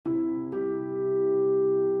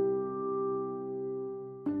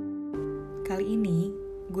Kali ini,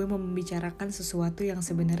 gue mau membicarakan sesuatu yang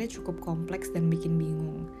sebenarnya cukup kompleks dan bikin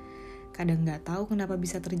bingung. Kadang gak tahu kenapa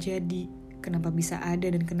bisa terjadi, kenapa bisa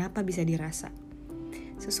ada, dan kenapa bisa dirasa.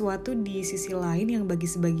 Sesuatu di sisi lain yang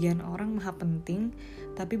bagi sebagian orang maha penting,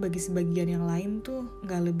 tapi bagi sebagian yang lain tuh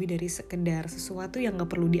gak lebih dari sekedar sesuatu yang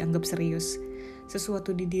gak perlu dianggap serius.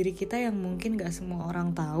 Sesuatu di diri kita yang mungkin gak semua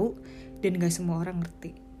orang tahu, dan gak semua orang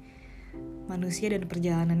ngerti. Manusia dan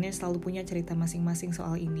perjalanannya selalu punya cerita masing-masing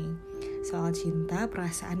soal ini. Soal cinta,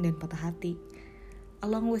 perasaan, dan patah hati.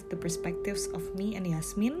 Along with the perspectives of me and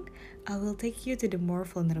Yasmin, I will take you to the more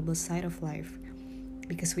vulnerable side of life.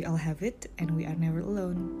 Because we all have it and we are never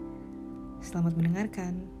alone. Selamat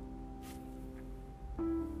mendengarkan.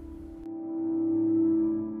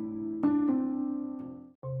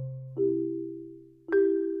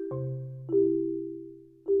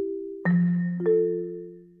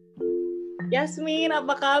 Yasmin,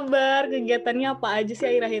 apa kabar? Kegiatannya apa aja sih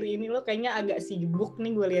akhir-akhir ini? Lo kayaknya agak sibuk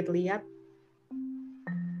nih gue lihat-lihat.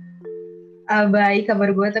 Baik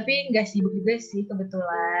kabar gue, tapi nggak sibuk juga sih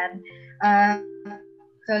kebetulan.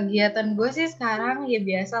 Kegiatan gue sih sekarang ya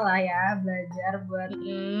biasa lah ya, belajar buat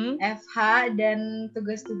FH dan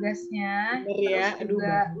tugas-tugasnya. Bener Terus ya?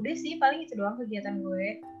 juga udah sih paling itu doang kegiatan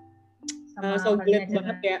gue. So glad paling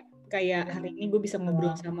banget ya. Kayak hari ini gue bisa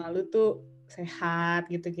ngobrol sama lu tuh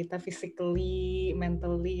sehat gitu, kita physically,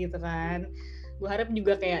 mentally gitu kan. Gue harap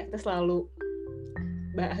juga kayak kita selalu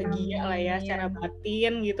bahagia lah ya secara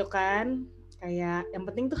batin gitu kan. Kayak yang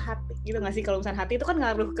penting tuh hati gitu gak sih? Kalau misalnya hati itu kan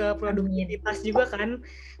ngaruh ke produktivitas juga kan.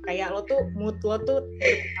 Kayak lo tuh mood lo tuh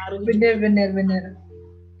berpengaruh juga. Bener.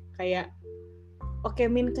 Kayak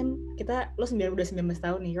oke, Min, kan lo udah 19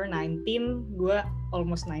 tahun nih, you're 19, gue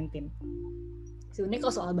almost 19. Sebenarnya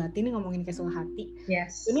kalau soal batin nih, ngomongin kayak soal hati,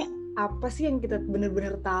 ini apa sih yang kita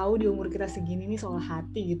bener-bener tahu di umur kita segini nih soal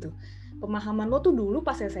hati gitu? Pemahaman lo tuh dulu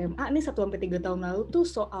pas SMA nih 1-3 tahun lalu tuh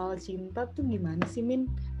soal cinta tuh gimana sih,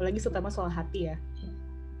 Min? Apalagi terutama soal hati ya.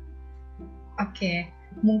 Oke.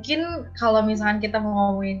 Mungkin kalau misalkan kita mau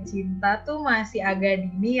ngomongin cinta tuh masih agak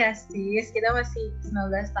dini ya sis, kita masih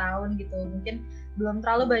 19 tahun gitu, mungkin belum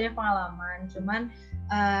terlalu banyak pengalaman, cuman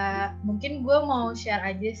mungkin gue mau share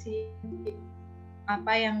aja sih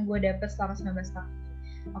apa yang gue dapet selama 19 tahun.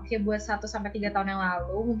 Oke, buat 1-3 tahun yang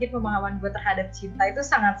lalu mungkin pemahaman gue terhadap cinta itu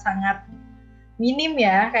sangat-sangat minim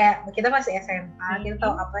ya, kayak kita masih SMA, kita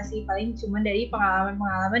tahu apa sih, paling cuma dari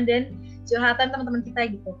pengalaman-pengalaman dan curhatan teman-teman kita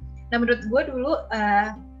gitu. Nah, menurut gue dulu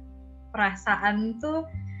perasaan tuh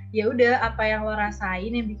ya udah apa yang lo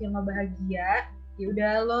rasain yang bikin lo bahagia, ya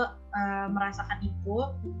udah lo merasakan itu.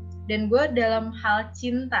 Dan gue dalam hal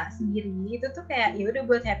cinta sendiri itu tuh kayak ya udah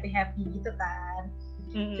buat happy gitu kan.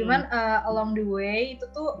 Cuman along the way itu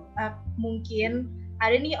tuh mungkin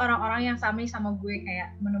ada nih orang-orang yang sama gue,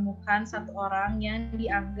 kayak menemukan satu orang yang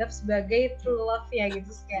dianggap sebagai true love ya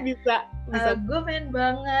gitu, kayak bisa. Gue pengen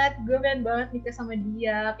banget nikah sama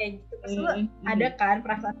dia kayak gitu. Pasti lo ada kan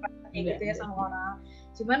perasaan kayak gitu ya sama orang.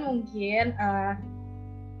 Cuman mungkin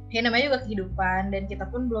ya namanya juga kehidupan dan kita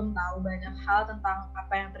pun belum tahu banyak hal tentang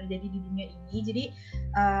apa yang terjadi di dunia ini. Jadi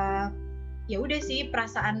ya udah sih,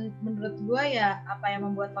 perasaan menurut gue ya apa yang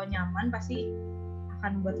membuat lo nyaman pasti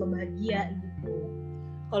akan membuat lo bahagia gitu.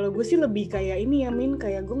 Kalau gue sih lebih kayak ini ya, Min,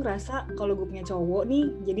 kayak gue ngerasa kalau gue punya cowok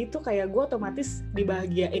nih, jadi tuh kayak gue otomatis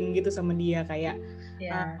dibahagiain gitu sama dia, kayak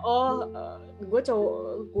gue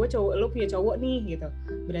cowok, lo punya cowok nih gitu,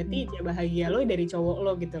 berarti dia bahagia lo dari cowok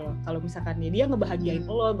lo gitu loh. Kalau misalkan dia ngebahagiain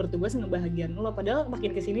lo, bertugas ngebahagiain lo, padahal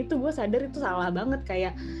makin kesini tuh gue sadar itu salah banget,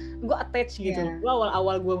 kayak gue attach gitu. Gue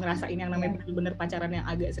awal-awal gue ngerasain yang namanya bener-bener pacaran yang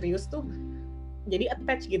agak serius tuh jadi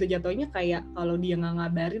attach gitu jatuhnya, kayak kalau dia nggak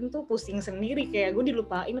ngabarin tuh pusing sendiri, kayak gue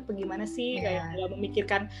dilupain apa gimana sih, kayak nggak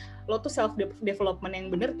memikirkan lo tuh self development yang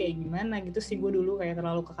bener kayak gimana gitu sih. Gue dulu kayak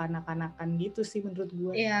terlalu kekanak-kanakan gitu sih menurut gue.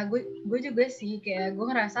 Iya, gue juga sih, kayak gue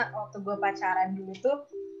ngerasa waktu gue pacaran dulu tuh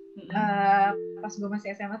pas gue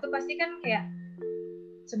masih SMA tuh pasti kan kayak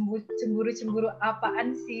cemburu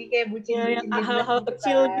apaan sih, kayak bucin hal-hal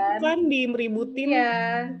kecil gitu kan dimeributin.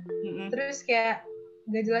 Terus kayak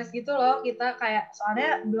gak jelas gitu loh kita, kayak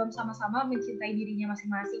soalnya belum sama-sama mencintai dirinya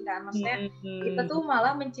masing-masing kan, maksudnya kita tuh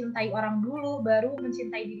malah mencintai orang dulu baru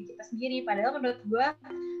mencintai diri kita sendiri. Padahal menurut gue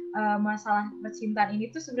masalah percintaan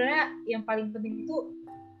ini tuh sebenarnya yang paling penting itu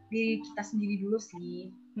diri kita sendiri dulu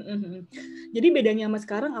sih. Jadi bedanya sama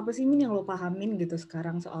sekarang apa sih, Min, yang lo pahamin gitu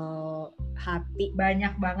sekarang soal hati?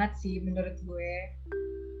 Banyak banget sih menurut gue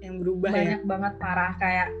yang berubah. Banyak banget, parah.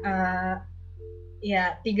 Kayak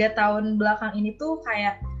ya 3 tahun belakang ini tuh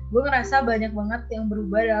kayak gue ngerasa banyak banget yang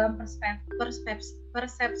berubah dalam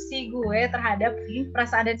persepsi gue terhadap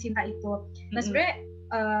perasaan dan cinta itu. Nah sebenarnya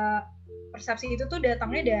persepsi itu tuh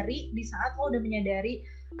datangnya dari di saat lo udah menyadari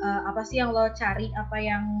apa sih yang lo cari, apa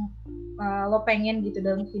yang lo pengen gitu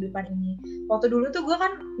dalam kehidupan ini. Waktu dulu tuh gue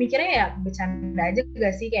kan mikirnya ya bercanda aja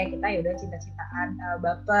gak sih, kayak kita ya udah cinta-cintaan,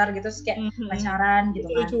 baper gitu, terus kayak pacaran gitu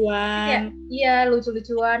kan. Lucu-lucuan. Kayak iya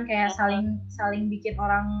lucu-lucuan, kayak saling bikin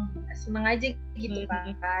orang seneng aja gitu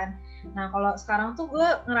kan. Nah kalau sekarang tuh gue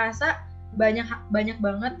ngerasa banyak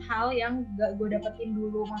banget hal yang gak gue dapetin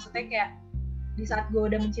dulu. Maksudnya kayak di saat gue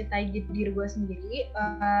udah mencintai diri gue sendiri,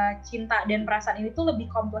 cinta dan perasaan ini tuh lebih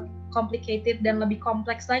complicated dan lebih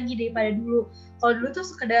kompleks lagi daripada dulu. Kalau dulu tuh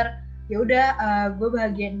sekedar ya udah gue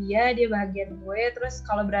bahagian dia bahagian gue, terus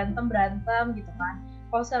kalau berantem gitu kan.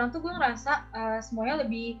 Kalau sekarang tuh gue ngerasa semuanya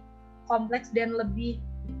lebih kompleks dan lebih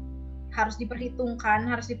harus diperhitungkan,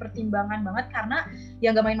 harus dipertimbangkan banget, karena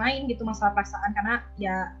ya nggak main-main gitu masalah perasaan, karena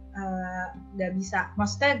ya nggak bisa.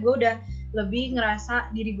 Maksudnya gue udah lebih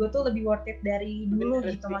ngerasa diri gue tuh lebih worth it dari dulu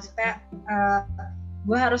gitu. Maksudnya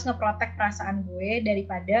gue harus ngeprotek perasaan gue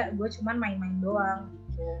daripada gue cuman main-main doang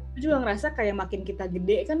gitu. Gue juga ngerasa kayak makin kita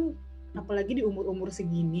gede kan, apalagi di umur-umur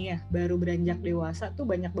segini ya, baru beranjak dewasa tuh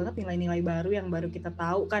banyak banget nilai-nilai baru yang baru kita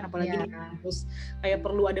tahu kan, apalagi di kampus. Kayak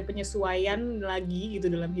perlu ada penyesuaian lagi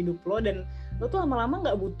gitu dalam hidup lo, dan lo tuh lama-lama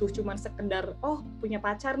nggak butuh cuman sekedar punya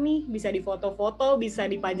pacar nih, bisa difoto-foto,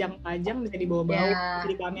 bisa dipajang-pajang, bisa dibawa-bawa, bisa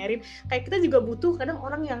dipamerin. Kayak kita juga butuh kadang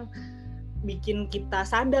orang yang bikin kita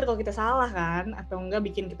sadar kalau kita salah kan, atau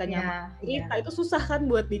enggak bikin kita nyaman. Itu susah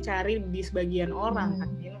kan buat dicari di sebagian orang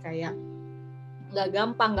kan, kayak nggak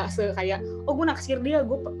gampang, nggak kayak gue naksir dia,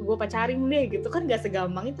 gue pacarin deh gitu kan, nggak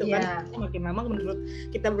segampang itu kan. Makin lama menurut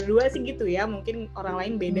kita berdua sih gitu ya, mungkin orang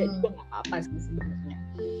lain beda juga nggak apa-apa sih sebenarnya.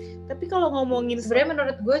 Tapi kalau ngomongin sebenarnya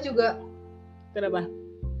menurut gue juga kenapa?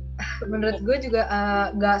 Menurut gue juga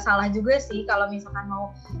nggak salah juga sih kalau misalkan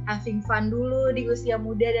mau having fun dulu di usia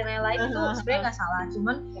muda dan lain-lain, itu sebenarnya nggak salah.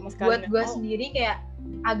 Cuman buat gue sendiri kayak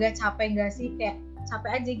agak capek nggak sih, kayak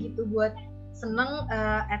capek aja gitu buat seneng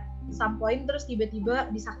at some point terus tiba-tiba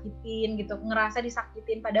disakitin gitu, ngerasa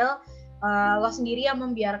disakitin, padahal lo sendiri yang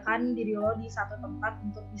membiarkan diri lo di satu tempat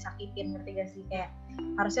untuk disakitin, ngerti gak sih? Kayak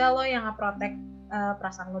harusnya lo yang nge-protect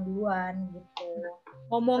perasaan lo duluan gitu.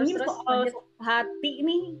 Ngomongin soal hati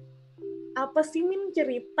ini, apa sih Min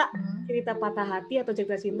cerita patah hati atau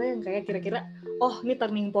cerita cinta yang kayak kira-kira ini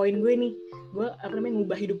turning point gue nih, gue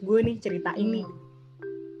ngubah hidup gue nih, cerita ini.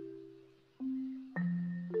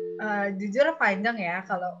 Jujur panjang ya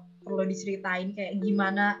kalau perlu diceritain kayak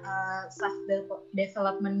gimana self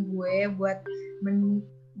development gue buat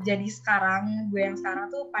menjadi sekarang gue yang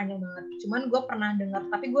sekarang tuh panjang banget. Cuman gue pernah dengar,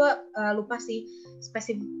 tapi gue lupa sih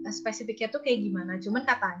spesifiknya tuh kayak gimana. Cuman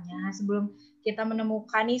katanya sebelum kita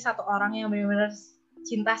menemukan nih satu orang yang benar-benar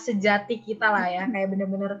cinta sejati kita lah ya, kayak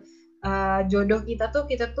benar-benar jodoh kita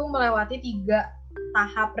tuh melewati 3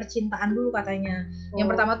 tahap percintaan dulu katanya.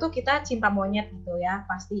 Yang pertama tuh kita cinta monyet gitu ya,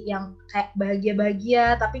 pasti yang kayak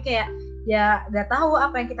bahagia-bahagia tapi kayak ya nggak tahu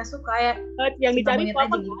apa yang kita suka ya, yang dicari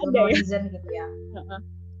apa gitu, no reason gitu ya.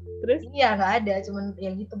 Terus? Iya nggak ada, cuman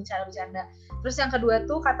ya gitu bercanda-bercanda. Terus yang kedua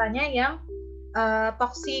tuh katanya yang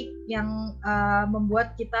toxic, yang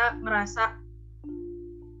membuat kita ngerasa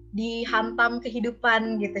dihantam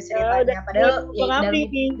kehidupan gitu ceritanya, padahal ya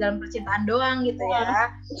dalam percintaan doang gitu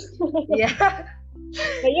ya. Iya.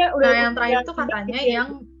 Nah yang terakhir tuh katanya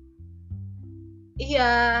yang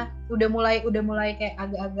udah mulai kayak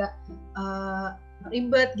agak-agak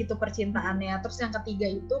ribet gitu percintaannya. Terus yang ketiga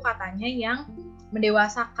itu katanya yang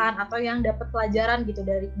mendewasakan atau yang dapat pelajaran gitu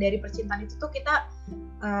dari percintaan itu tuh kita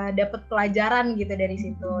dapat pelajaran gitu dari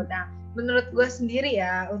situ. Nah menurut gue sendiri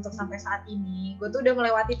ya, untuk sampai saat ini gue tuh udah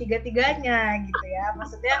melewati 3-tiganya gitu ya.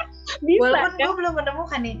 Maksudnya walaupun gue belum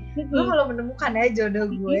menemukan nih, gue belum menemukan ya jodoh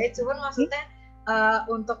gue, cuman maksudnya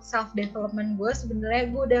untuk self development gue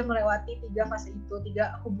sebenarnya gue udah melewati 3 fase itu,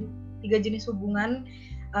 3 jenis hubungan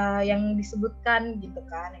yang disebutkan gitu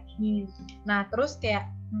kan. Nah terus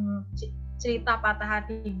kayak cerita patah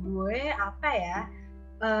hati gue apa ya,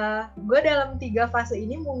 gue dalam 3 fase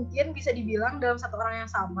ini mungkin bisa dibilang dalam satu orang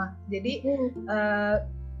yang sama. Jadi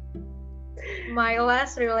my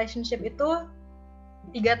last relationship itu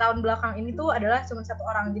 3 tahun belakang ini tuh adalah cuma satu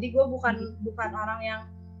orang. Jadi gue bukan orang yang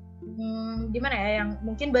gimana ya, yang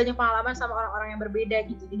mungkin banyak pengalaman sama orang-orang yang berbeda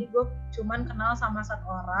gitu. Jadi gue cuman kenal sama satu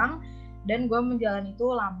orang dan gue menjalani itu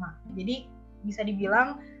lama. Jadi bisa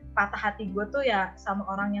dibilang patah hati gue tuh ya sama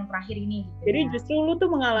orang yang terakhir ini gitu. Jadi justru lu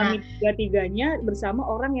tuh mengalami 3-tiganya bersama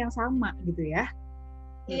orang yang sama gitu ya?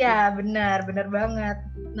 Iya benar banget.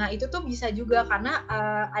 Nah itu tuh bisa juga karena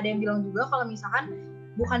ada yang bilang juga kalau misalkan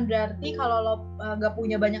bukan berarti kalau lo gak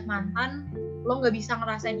punya banyak mantan lo lo nggak bisa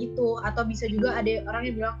ngerasain itu. Atau bisa juga ada orang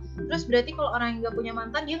yang bilang, terus berarti kalau orang yang nggak punya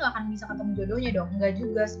mantan dia nggak akan bisa ketemu jodohnya dong? Nggak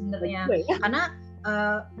juga sebenarnya, karena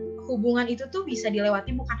hubungan itu tuh bisa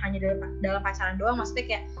dilewati bukan hanya dalam pacaran doang. Maksudnya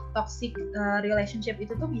kayak toxic relationship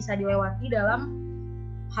itu tuh bisa dilewati dalam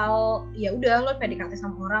hal, ya udah lo PDKT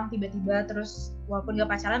sama orang tiba-tiba terus walaupun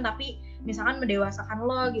gak pacaran tapi misalkan mendewasakan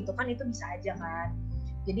lo gitu kan, itu bisa aja kan.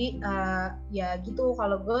 Jadi ya gitu,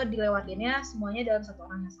 kalau gue dilewatinnya semuanya dalam satu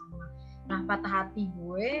orang yang sama. Nah, patah hati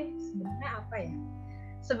gue sebenarnya apa ya?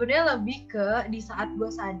 Sebenarnya lebih ke di saat gue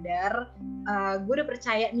sadar gue udah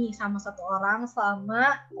percaya nih sama satu orang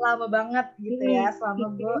selama lama banget gitu ya,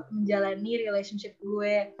 selama gue menjalani relationship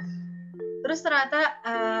gue. Terus ternyata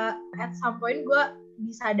at some point gue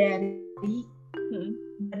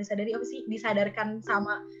disadarkan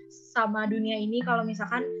sama dunia ini kalau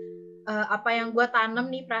misalkan apa yang gue tanam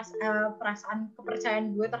nih, perasaan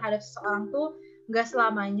kepercayaan gue terhadap seseorang tuh nggak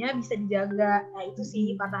selamanya bisa dijaga. Nah itu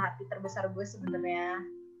sih patah hati terbesar gue sebenarnya,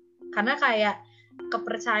 karena kayak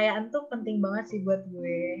kepercayaan tuh penting banget sih buat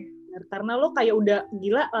gue. Karena lo kayak udah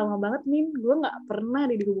gila lama banget Min, gue nggak pernah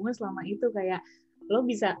di hubungan selama itu. Kayak lo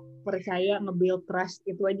bisa percaya, nge-build trust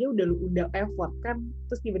itu aja udah effort kan,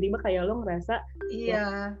 terus tiba-tiba kayak lo ngerasa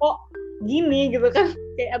iya kok gini gitu kan,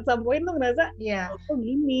 kayak at some point lo ngerasa kok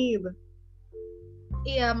gini gitu.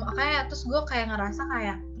 Iya, makanya terus gue kayak ngerasa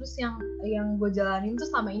kayak terus yang gue jalanin tuh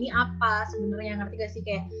selama ini apa sebenarnya, ngerti gak sih?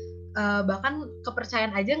 Kayak bahkan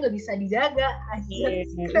kepercayaan aja nggak bisa dijaga aja.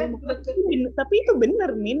 Tapi itu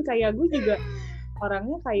bener Min, kayak gue juga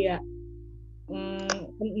orangnya kayak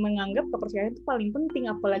menganggap kepercayaan itu paling penting,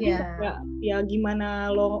 apalagi ya gimana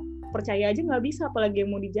lo percaya aja nggak bisa, apalagi yang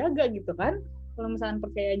mau dijaga gitu kan. Kalau misalkan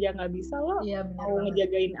percaya aja nggak bisa, lo mau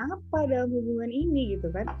ngejagain apa dalam hubungan ini gitu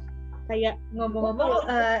kan. Kayak ngomong-ngomong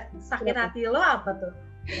sakit hati lo apa tuh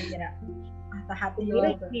kira-kira? Hati lo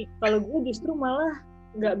tuh. Kalau gue justru malah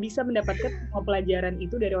nggak bisa mendapatkan pelajaran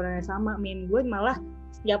itu dari orang yang sama Min. Gue malah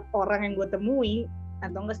setiap orang yang gue temui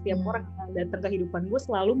atau enggak setiap orang yang datang ke kehidupan gue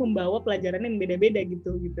selalu membawa pelajaran yang beda-beda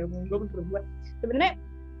gitu. Menurut gue sebenarnya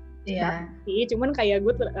sih, cuman kayak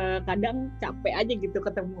gue kadang capek aja gitu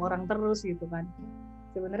ketemu orang terus gitu kan.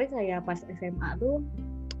 Sebenarnya kayak pas SMA tuh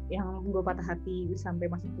yang gue patah hati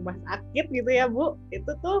sampai masuk rumah sakit gitu ya Bu,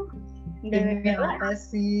 itu tuh apa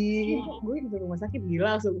sih? Gue di rumah sakit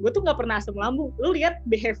gila langsung. Gue tuh nggak pernah asam lambung. Lu lihat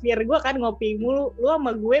behavior gue kan, ngopi mulu. Lu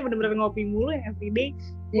sama gue bener-bener ngopi mulu yang everyday.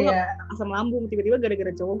 Gue nggak pernah asam lambung. Tiba-tiba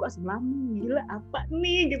gara-gara cowok gue asam lambung. Gila apa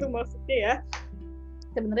nih gitu maksudnya ya.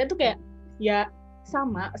 Sebenarnya tuh kayak ya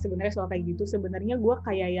sama sebenarnya soal kayak gitu. Sebenarnya gue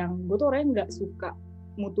kayak yang gue tuh orangnya nggak suka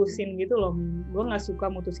mutusin gitu loh. Gue nggak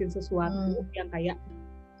suka mutusin sesuatu yang kayak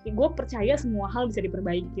gue percaya semua hal bisa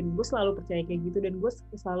diperbaikin. Gue selalu percaya kayak gitu, dan gue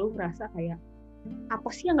selalu merasa kayak apa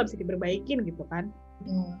sih yang nggak bisa diperbaikin gitu kan.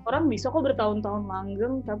 Orang bisa kok bertahun-tahun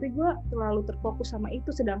langgeng, tapi gue terlalu terfokus sama itu,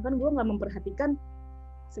 sedangkan gue nggak memperhatikan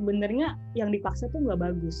sebenarnya yang dipaksa tuh nggak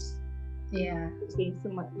bagus. Iya. Sih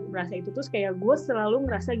merasa itu. Terus kayak gue selalu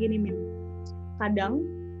ngerasa gini Min, kadang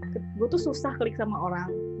gue tuh susah klik sama orang.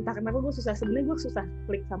 Entah kenapa sebenarnya gue susah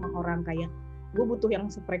klik sama orang, kayak gue butuh yang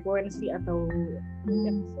sefrekuensi atau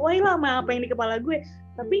yang sesuai lah sama apa yang di kepala gue.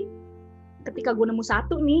 Tapi ketika gue nemu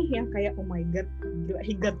satu nih yang kayak oh my god,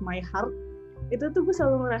 he got my heart, itu tuh gue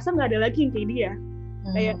selalu ngerasa nggak ada lagi yang kayak dia.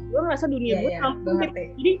 Kayak gue ngerasa dunia gue sempit.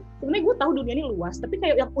 Jadi sebenarnya gue tahu dunia ini luas, tapi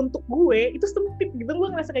kayak yang untuk gue itu sempit gitu. Gue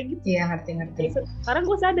ngerasa kayak gitu. Iya, ngerti. Sekarang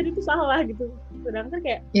gue sadar itu salah gitu. Sedangkan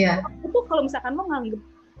kayak itu kalau misalkan lo nganggep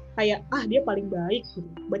kayak dia paling baik gitu,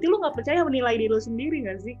 berarti lo nggak percaya menilai diri lo sendiri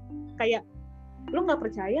nggak sih? Kayak lo nggak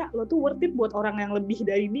percaya lo tuh worth it buat orang yang lebih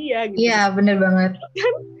dari dia gitu. Iya, bener banget.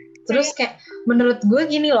 Terus kayak menurut gue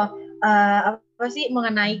gini loh, apa sih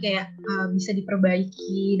mengenai kayak bisa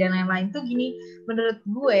diperbaiki dan lain-lain tuh gini, menurut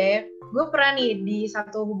gue pernah nih di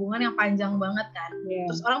satu hubungan yang panjang banget kan.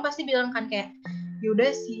 Terus orang pasti bilang kan kayak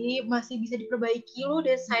yaudah sih masih bisa diperbaiki, lo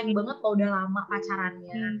udah sayang banget kalau udah lama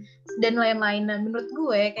pacarannya dan lain-lain. Dan menurut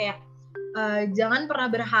gue kayak jangan pernah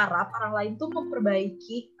berharap orang lain tuh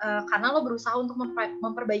memperbaiki karena lo berusaha untuk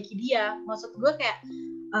memperbaiki dia. Maksud gue kayak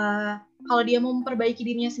kalau dia mau memperbaiki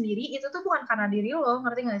dirinya sendiri itu tuh bukan karena diri lo,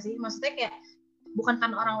 ngerti gak sih? Maksudnya kayak bukan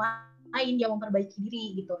karena orang lain dia memperbaiki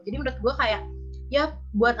diri gitu. Jadi menurut gue kayak ya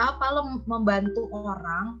buat apa lo membantu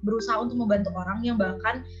orang, berusaha untuk membantu orang yang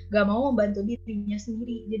bahkan gak mau membantu dirinya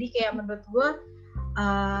sendiri. Jadi kayak menurut gue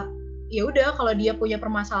ya udah kalau dia punya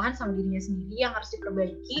permasalahan sama dirinya sendiri yang harus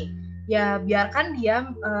diperbaiki, ya biarkan dia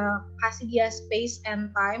kasih dia space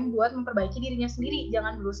and time buat memperbaiki dirinya sendiri.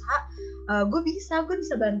 Jangan berusaha gue bisa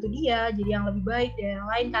bantu dia jadi yang lebih baik dan yang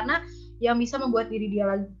lain, karena yang bisa membuat diri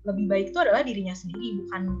dia lebih baik itu adalah dirinya sendiri,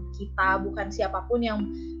 bukan kita, bukan siapapun yang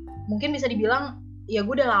mungkin bisa dibilang ya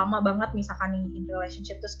gue udah lama banget misalkan nih in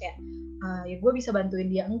relationship, terus kayak ya gue bisa bantuin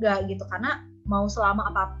dia enggak gitu, karena mau selama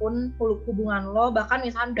apapun hubungan lo, bahkan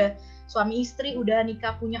misalkan udah suami istri, udah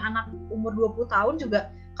nikah, punya anak umur 20 tahun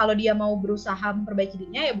juga, kalau dia mau berusaha memperbaiki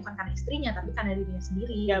dirinya ya bukan karena istrinya tapi karena dirinya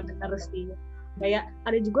sendiri. Ya benar sih. Kayak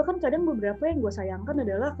ada juga kan kadang beberapa yang gue sayangkan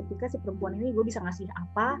adalah ketika si perempuan ini gue bisa ngasih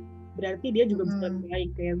apa, berarti dia juga bisa lebih baik.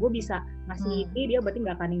 Kayak gue bisa ngasih ini, dia berarti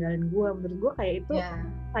gak akan ninggalin gue. Menurut gue kayak itu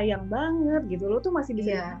sayang banget gitu. Lo tuh masih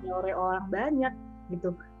bisa dipakai oleh orang banyak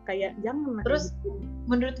gitu. Kayak jangan. Terus gitu.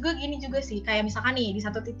 Menurut gue gini juga sih, kayak misalkan nih di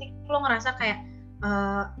satu titik lo ngerasa kayak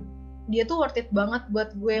dia tuh worth it banget buat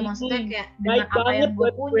gue, maksudnya kayak dengan apa yang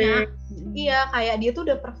gue punya, iya kayak dia tuh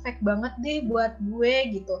udah perfect banget deh buat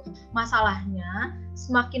gue gitu. Masalahnya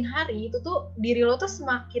semakin hari itu tuh diri lo tuh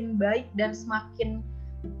semakin baik dan semakin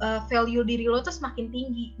value diri lo tuh semakin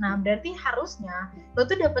tinggi. Nah berarti harusnya lo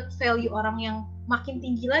tuh dapet value orang yang makin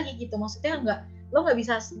tinggi lagi gitu. Maksudnya lo nggak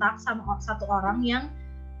bisa stuck sama satu orang yang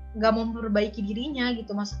nggak mau memperbaiki dirinya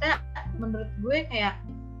gitu. Maksudnya menurut gue kayak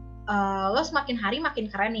lo semakin hari makin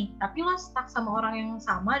keren nih, tapi lo stuck sama orang yang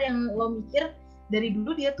sama yang lo mikir dari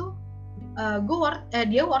dulu dia tuh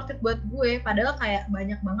dia worth it buat gue, padahal kayak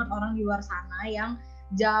banyak banget orang di luar sana yang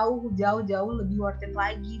jauh lebih worth it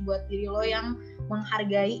lagi buat diri lo, yang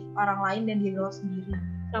menghargai orang lain dan diri lo sendiri.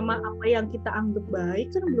 Sama apa yang kita anggap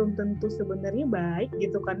baik kan belum tentu sebenarnya baik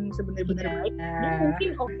gitu kan, sebenarnya baik.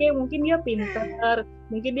 Dia mungkin dia pintar,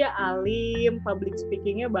 mungkin dia alim, public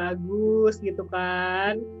speakingnya bagus gitu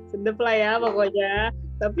kan, sedep lah ya pokoknya.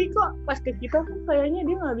 Tapi kok pas ke kita kan kayaknya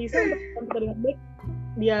dia nggak bisa untuk dengan baik,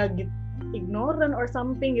 dia gitu ignorant or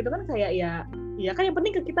something gitu kan, kayak ya kan yang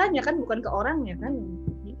penting ke kitanya kan, bukan ke orangnya kan.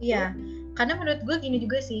 Iya, karena menurut gue gini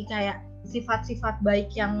juga sih, kayak sifat-sifat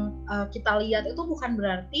baik yang kita lihat itu bukan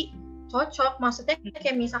berarti cocok. Maksudnya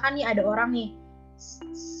kayak misalkan nih ada orang nih,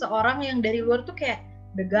 seorang yang dari luar tuh kayak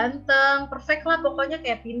udah ganteng, perfect lah pokoknya,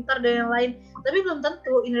 kayak pintar dan yang lain, tapi belum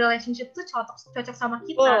tentu in relationship tuh cocok sama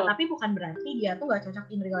kita. Tapi bukan berarti dia tuh gak cocok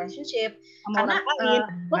in relationship. Karena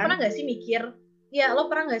lo pernah gak sih mikir,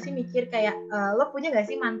 kayak lo punya gak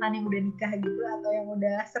sih mantan yang udah nikah gitu, atau yang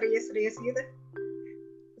udah serius-serius gitu?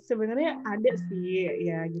 Sebenarnya ada sih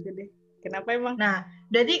ya gitu deh. Kenapa emang? Nah,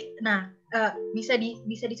 jadi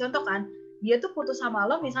bisa dicontohkan, dia tuh putus sama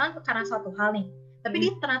lo misalnya karena suatu hal nih, tapi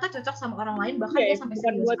dia ternyata cocok sama orang lain, bahkan dia sampai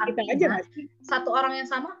serius. Artinya satu orang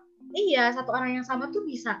yang sama tuh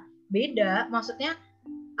bisa beda. Maksudnya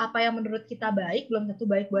apa yang menurut kita baik belum tentu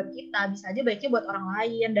baik buat kita, bisa aja baiknya buat orang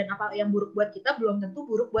lain, dan apa yang buruk buat kita belum tentu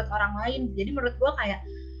buruk buat orang lain. Jadi menurut gue kayak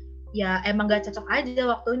ya emang gak cocok aja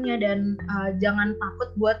waktunya, dan jangan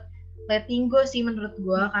takut buat letting go sih menurut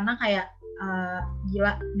gue, karena kayak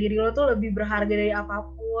gila, diri lo tuh lebih berharga dari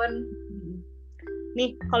apapun.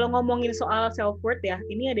 Nih kalau ngomongin soal self worth ya,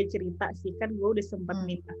 ini ada cerita sih, kan gue udah sempat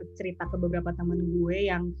minta cerita ke beberapa teman gue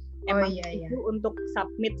yang emang itu untuk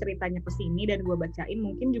submit ceritanya ke sini dan gue bacain.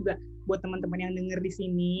 Mungkin juga buat teman-teman yang denger di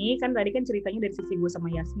sini, kan tadi kan ceritanya dari sisi gue sama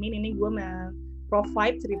Yasmin, ini gue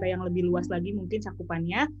provide cerita yang lebih luas lagi mungkin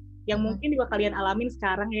cakupannya, yang mungkin juga kalian alamin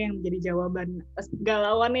sekarang ya, yang menjadi jawaban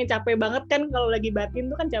galauannya. Capek banget kan kalau lagi batin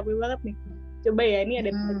tuh kan capek banget nih. Coba ya, ini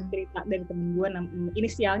ada cerita dari temen gue,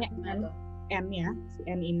 inisialnya N ya, si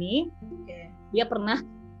N ini dia pernah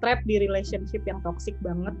trap di relationship yang toxic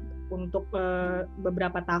banget untuk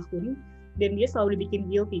beberapa tahun, dan dia selalu dibikin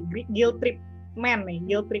guilt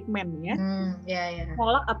treatment ya.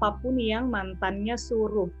 Nolak apapun yang mantannya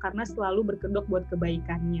suruh karena selalu berkedok buat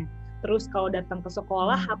kebaikannya. Terus kalau datang ke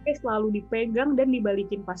sekolah, HP selalu dipegang dan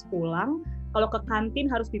dibalikin pas pulang. Kalau ke kantin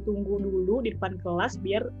harus ditunggu dulu di depan kelas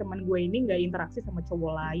biar teman gue ini nggak interaksi sama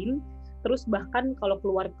cowok lain. Terus bahkan kalau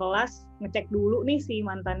keluar kelas, ngecek dulu nih si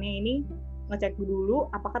mantannya ini, ngecek dulu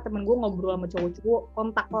apakah teman gue ngobrol sama cowok-cowok,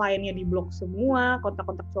 kontak lainnya di blok semua,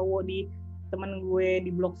 kontak-kontak cowok di teman gue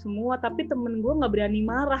di blok semua. Tapi temen gue nggak berani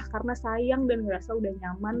marah karena sayang dan ngerasa udah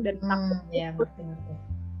nyaman dan takut.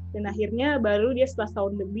 Dan akhirnya baru dia setelah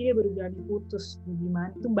tahun lebih dia baru berani putus.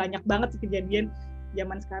 Gimana? Itu banyak banget sih kejadian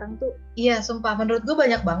zaman sekarang tuh. Iya, sumpah menurut gue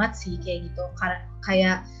banyak banget sih kayak gitu.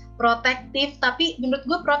 Kayak protektif, tapi menurut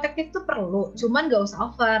gue protektif tuh perlu, cuman gak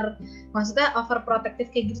usah over. Maksudnya over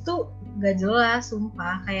protektif kayak gitu tuh gak jelas,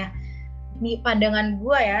 sumpah. Kayak nih pandangan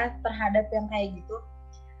gue ya terhadap yang kayak gitu.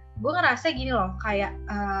 Gue ngerasa gini loh, kayak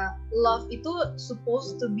love itu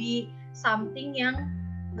supposed to be something yang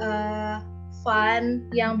fun,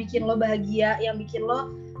 yang bikin lo bahagia, yang bikin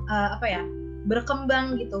lo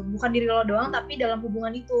berkembang gitu. Bukan diri lo doang, tapi dalam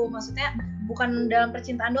hubungan itu. Maksudnya bukan dalam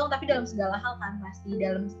percintaan doang, tapi dalam segala hal kan, pasti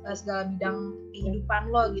dalam segala bidang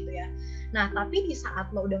kehidupan lo gitu ya. Nah, tapi di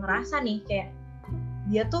saat lo udah ngerasa nih kayak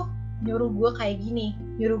dia tuh nyuruh gue kayak gini,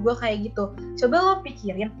 nyuruh gue kayak gitu. Coba lo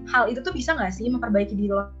pikirin, hal itu tuh bisa nggak sih memperbaiki diri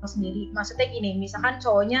lo sendiri? Maksudnya gini, misalkan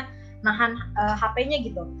cowoknya nahan HP-nya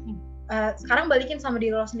gitu. Sekarang balikin sama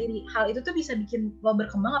diri lo sendiri. Hal itu tuh bisa bikin lo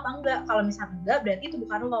berkembang apa enggak? Kalau misalnya enggak, berarti itu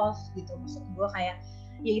bukan love gitu. Maksud gue kayak,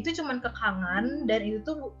 ya itu cuman kekangan, dan itu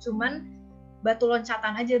tuh cuman batu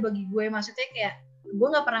loncatan aja bagi gue. Maksudnya kayak, gue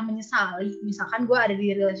nggak pernah menyesali misalkan gue ada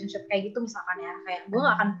di relationship kayak gitu misalkan ya, kayak gue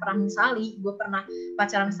nggak akan pernah menyesali gue pernah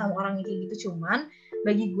pacaran sama orang kayak gitu. Cuman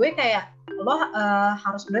bagi gue kayak lo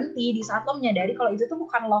harus berhenti di saat lo menyadari kalau itu tuh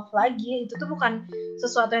bukan love lagi, itu tuh bukan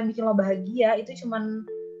sesuatu yang bikin lo bahagia, itu cuman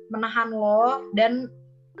menahan lo dan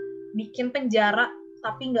bikin penjara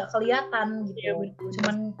tapi nggak kelihatan gitu ya,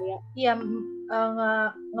 cuman ya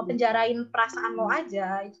ngepenjarain perasaan lo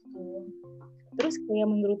aja itu. Terus kayak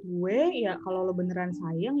menurut gue ya kalau lo beneran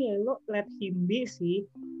sayang ya lo let him be sih.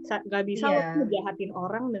 Gak bisa lo ngejahatin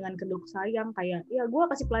orang dengan kedok sayang kayak ya gue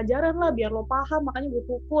kasih pelajaran lah biar lo paham makanya gue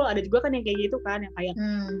pukul. Ada juga kan yang kayak gitu kan yang kayak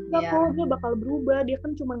kok dia bakal berubah, dia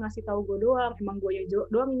kan cuma ngasih tahu gue doang, emang gue yang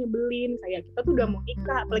doang yang nyebelin. Kayak kita tuh udah mau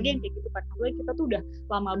nikah, apalagi yang kayak gitu kan, apalagi kita tuh udah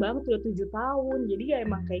lama banget, udah 7 tahun, jadi ya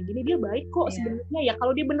emang kayak gini dia baik kok sebenarnya. Ya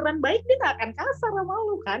kalau dia beneran baik dia gak akan kasar sama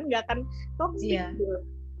lo kan, gak akan toxic gitu.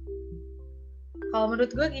 Kalau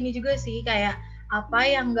menurut gue gini juga sih, kayak apa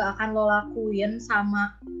yang nggak akan lo lakuin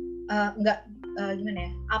sama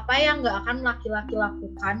gimana ya? Apa yang nggak akan laki-laki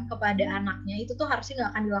lakukan kepada anaknya itu tuh harusnya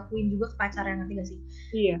nggak akan dilakuin juga ke pacarnya, ngerti gak sih?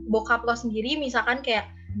 Iya. Bokap lo sendiri misalkan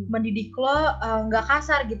kayak mendidik lo nggak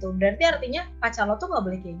kasar gitu, berarti artinya pacar lo tuh nggak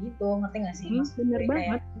boleh kayak gitu, ngerti gak sih? Bener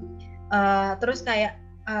banget. Terus kayak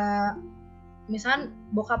misalkan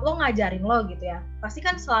bokap lo ngajarin lo gitu ya, pasti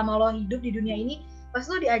kan selama lo hidup di dunia ini pasti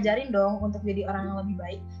lo diajarin dong untuk jadi orang yang lebih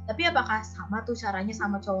baik. Tapi apakah sama tuh caranya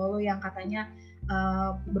sama cowok lo yang katanya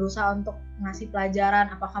berusaha untuk ngasih pelajaran?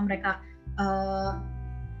 Apakah mereka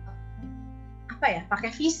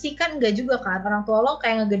pakai fisik? Kan enggak juga kan. Orang tua lo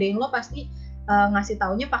kayak ngegedein lo pasti ngasih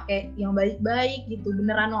taunya pakai yang baik-baik gitu,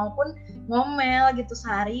 beneran, walaupun ngomel gitu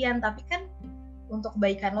seharian, tapi kan untuk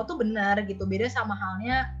kebaikan lo tuh benar gitu. Beda sama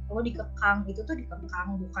halnya lo dikekang, itu tuh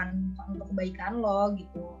dikekang bukan untuk kebaikan lo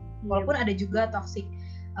gitu. Walaupun ada juga toxic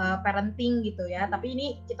parenting gitu ya, tapi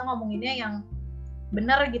ini kita ngomonginnya yang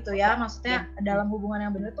benar gitu ya. Maksudnya dalam hubungan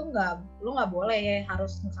yang benar tuh lo nggak boleh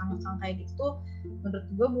harus ngekang-ngekang kayak gitu tuh, menurut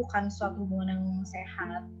gue bukan suatu hubungan yang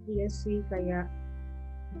sehat. Iya sih, kayak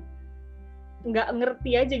nggak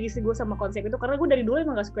ngerti aja gitu gue sama konsep itu, karena gue dari dulu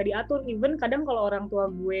emang nggak suka diatur. Even kadang kalau orang tua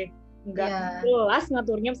gue nggak jelas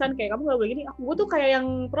ngaturnya, misalnya kayak kamu nggak boleh gini, gue tuh kayak yang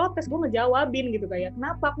protes, gue ngejawabin gitu kayak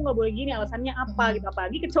kenapa aku nggak boleh gini, alasannya apa gitu,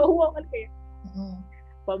 apalagi ke cowok kan kayak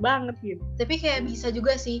apa banget gitu. Tapi kayak bisa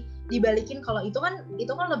juga sih dibalikin, kalau itu kan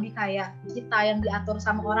lebih kayak kita yang diatur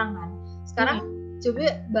sama orang kan. Sekarang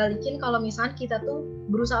coba balikin kalau misalnya kita tuh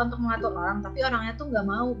berusaha untuk mengatur orang tapi orangnya tuh nggak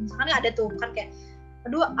mau. Misalkan ada tuh kan kayak,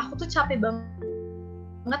 aduh aku tuh capek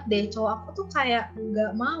banget deh, cowok aku tuh kayak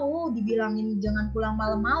nggak mau dibilangin jangan pulang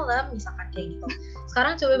malam-malam misalkan kayak gitu.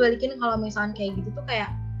 Sekarang coba balikin kalau misalkan kayak gitu tuh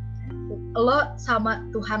kayak lo sama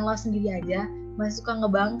Tuhan lo sendiri aja masih suka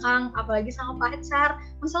ngebangkang, apalagi sama pacar.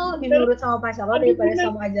 Masa lo lebih nurut sama pacar lo daripada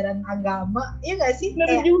sama ajaran agama? Iya nggak sih?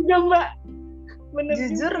 Bener juga mbak. Bener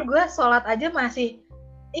jujur juga. Gue sholat aja masih,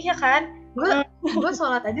 iya kan? Gue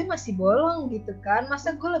sholat aja masih bolong gitu kan,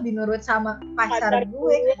 masa gue lebih nurut sama pacar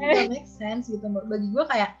gue kan gak make sense gitu. Bagi gue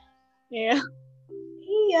kayak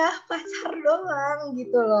iya pacar doang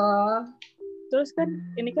gitu loh. Terus kan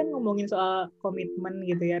ini kan ngomongin soal komitmen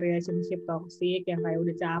gitu ya, relationship toxic yang kayak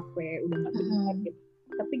udah capek, udah gak benar gitu.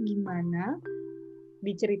 Tapi gimana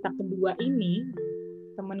di cerita kedua ini,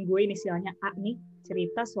 temen gue inisialnya A nih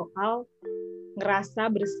cerita soal ngerasa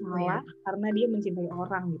bersalah karena dia mencintai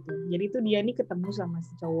orang gitu. Jadi itu dia nih ketemu sama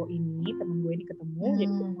si cowok ini, temen gue ini ketemu,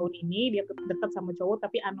 jadi tahun ini dia dekat sama cowok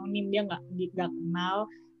tapi anonim, dia nggak kenal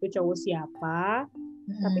itu cowok siapa,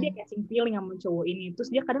 tapi dia catching feeling sama cowok ini. Terus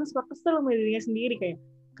dia kadang suka kesel sama dirinya sendiri kayak,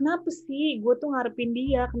 kenapa sih gue tuh ngarepin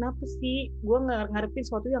dia, kenapa sih gue ngarepin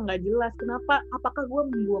sesuatu yang nggak jelas, kenapa, apakah gue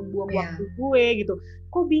membuang-buang waktu gue gitu,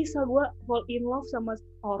 kok bisa gue fall in love sama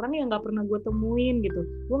orang yang nggak pernah gue temuin gitu,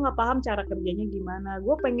 gue nggak paham cara kerjanya gimana,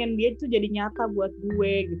 gue pengen dia itu jadi nyata buat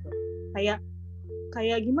gue gitu, kayak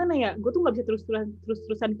gimana ya, gue tuh nggak bisa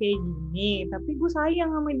terus-terusan kayak gini, tapi gue sayang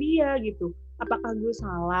sama dia gitu, apakah gue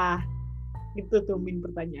salah gitu tuh Min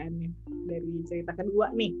pertanyaannya dari cerita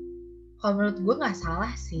kedua nih. Kalau menurut gue nggak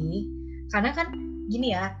salah sih, karena kan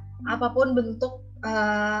gini ya, apapun bentuk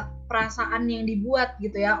perasaan yang dibuat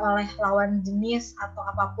gitu ya oleh lawan jenis atau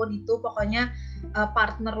apapun itu, pokoknya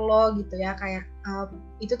partner lo gitu ya, kayak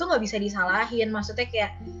itu tuh nggak bisa disalahin. Maksudnya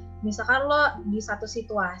kayak misalkan lo di satu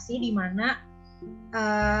situasi di mana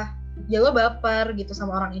ya lo baper gitu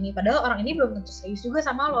sama orang ini, padahal orang ini belum tentu serius juga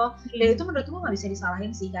sama lo. Dan itu menurut gue nggak bisa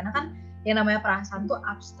disalahin sih, karena kan yang namanya perasaan tuh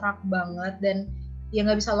abstrak banget dan ya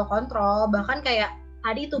nggak bisa lo kontrol. Bahkan kayak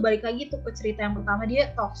tadi tuh balik lagi tuh ke cerita yang pertama, dia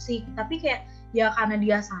toksik tapi kayak ya karena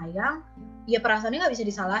dia sayang, ya perasaannya nggak bisa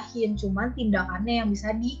disalahin, cuman tindakannya yang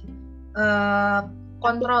bisa di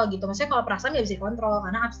kontrol gitu. Maksudnya kalau perasaan nggak bisa dikontrol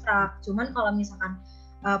karena abstrak, cuman kalau misalkan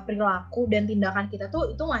perilaku dan tindakan kita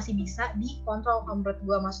tuh itu masih bisa dikontrol menurut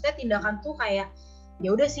gue. Maksudnya tindakan tuh kayak ya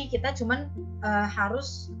udah sih, kita cuman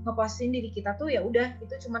harus ngeposisiin diri kita tuh ya udah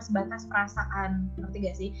itu cuma sebatas perasaan, ngerti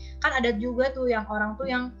gak sih? Kan ada juga tuh yang orang tuh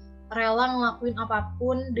yang rela ngelakuin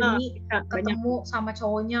apapun demi ketemu sama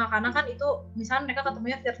cowoknya, karena kan itu misalnya mereka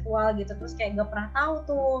ketemunya virtual gitu, terus kayak gak pernah tahu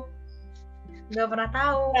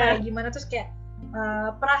kayak gimana, terus kayak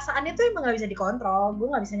perasaannya tuh emang gak bisa dikontrol. Gue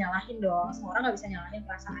gak bisa nyalahin dong, semua orang gak bisa nyalahin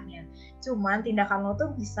perasaannya, cuman tindakan lo tuh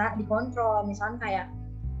bisa dikontrol. Misalnya kayak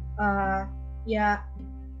ya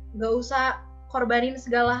gak usah korbanin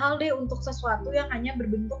segala hal deh untuk sesuatu yang hanya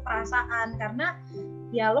berbentuk perasaan, karena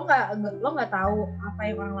ya lo nggak tahu apa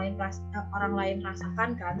yang orang lain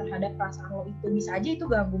rasakan kan terhadap perasaan lo itu. Bisa aja itu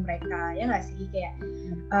ganggu mereka, ya nggak sih? Kayak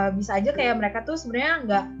bisa aja kayak mereka tuh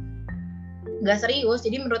sebenarnya nggak serius.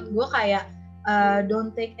 Jadi menurut gue kayak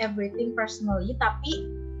don't take everything personally,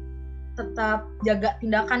 tapi tetap jaga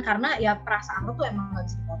tindakan, karena ya perasaan lo tuh emang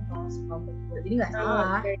nggak bisa dikontrol menurut gue. Jadi nggak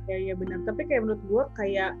salah. Iya benar. Tapi kayak menurut gue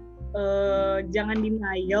kayak jangan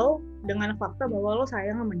denial dengan fakta bahwa lo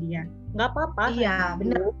sayang sama dia. Nggak apa-apa. Iya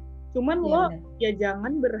benar. Cuman lo ya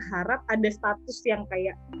jangan berharap ada status yang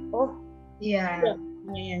kayak iya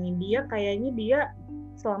nyayangin dia, kayaknya dia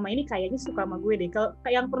selama ini kayaknya suka sama gue deh. Kalau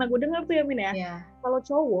yang pernah gue dengar tuh ya Min ya, kalau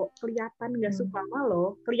cowok kelihatan nggak suka sama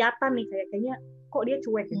lo, kelihatan nih kayaknya kok dia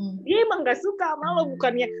cuek ya. Dia emang nggak suka sama lo,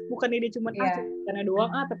 bukannya dia cuma karena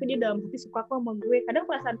doang tapi dia dalam hati suka kok sama gue. Kadang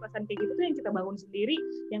perasaan-perasaan kayak gitu tuh yang kita bangun sendiri,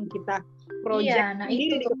 yang kita project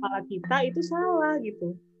sendiri di kepala kita, itu salah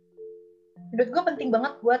gitu. Menurut gue penting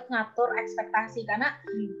banget buat ngatur ekspektasi, karena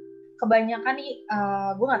kebanyakan nih,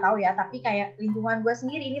 gue nggak tahu ya, tapi kayak lingkungan gue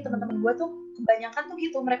sendiri ini, teman-teman gue tuh kebanyakan tuh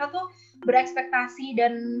gitu, mereka tuh berekspektasi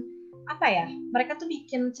dan apa ya, mereka tuh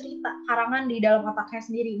bikin cerita karangan di dalam otaknya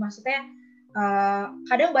sendiri. Maksudnya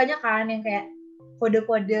kadang banyak kan yang kayak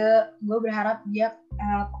kode-kode, gue berharap dia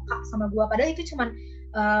peka sama gue, padahal itu cuman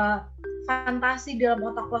fantasi dalam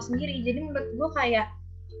otak lo sendiri. Jadi menurut gue kayak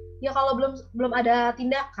ya kalau belum ada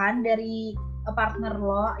tindakan dari partner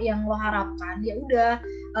lo yang lo harapkan, ya udah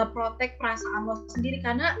protect perasaan lo sendiri,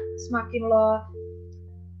 karena semakin lo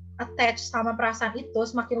attach sama perasaan itu,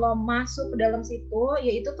 semakin lo masuk ke dalam situ,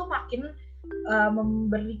 ya itu tuh makin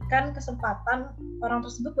memberikan kesempatan orang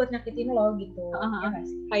tersebut buat nyakitin lo gitu. Ya gak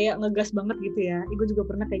sih? Kayak ngegas banget gitu ya. Gue juga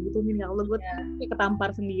pernah kayak gitu, Min, ya Allah, gue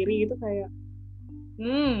ketampar sendiri gitu kayak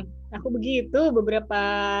aku begitu beberapa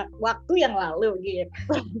waktu yang lalu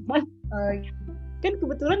gitu. Kan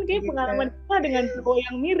kebetulan kayak pengalaman kita dengan cowok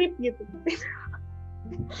yang mirip gitu.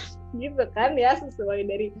 Gitu kan ya, sesuai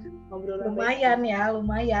dari obrolan.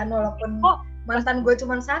 Lumayan walaupun mantan gue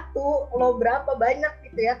cuma satu, lo berapa banyak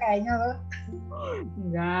gitu ya kayaknya lo.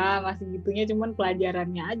 Enggak, masih gitunya, cuman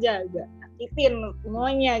pelajarannya aja agak sakitin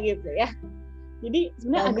semuanya gitu ya. Jadi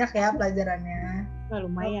sebenarnya banyak ya pelajarannya.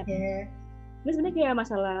 Lumayan. Ini sebenarnya kayak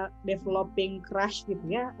masalah developing crush gitu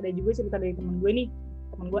ya. Ada juga cerita dari temen gue nih,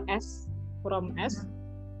 temen gue S.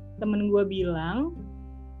 Temen gue bilang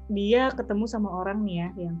dia ketemu sama orang nih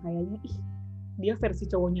ya yang kayaknya dia versi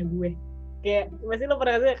cowoknya gue. Kayak pasti lo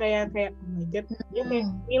pernah lihat kayak oh my god, dia kayak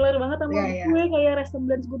ngiler banget sama gue, kayak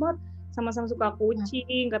resemblance gue banget. Sama-sama suka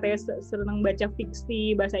kucing, katanya senang baca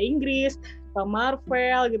fiksi bahasa Inggris,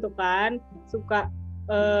 Marvel gitu kan, suka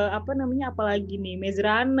apalagi nih, Maze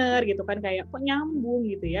Runner gitu kan, kayak kok nyambung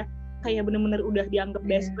gitu ya, kayak bener-bener udah dianggap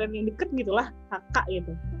best friend yang deket gitulah, kakak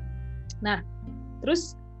gitu. Nah,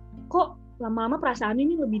 terus kok lama-lama perasaan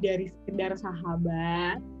ini lebih dari sekedar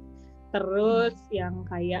sahabat, terus yang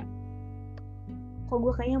kayak kok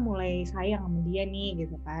gue kayaknya mulai sayang sama dia nih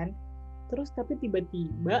gitu kan. Terus tapi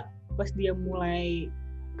tiba-tiba pas dia mulai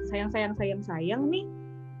sayang nih,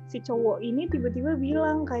 si cowok ini tiba-tiba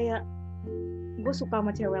bilang kayak gue suka sama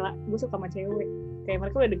cewek. Kayak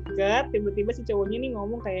mereka udah deket, tiba-tiba si cowoknya nih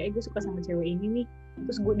ngomong kayak gue suka sama cewek ini nih.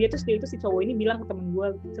 Terus dia itu si cowok ini bilang ke temen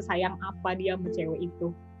gue sesayang apa dia sama cewek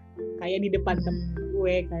itu. Kayak di depan temen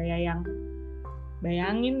gue, kayak yang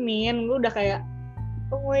bayangin Min, lu udah kayak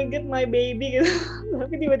oh my god my baby gitu.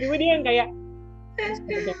 Tapi tiba-tiba dia yang kayak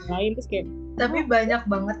lain, terus kayak tapi banyak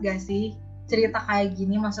banget gak sih cerita kayak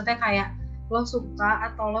gini. Maksudnya kayak lo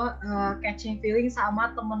suka atau lo catching feeling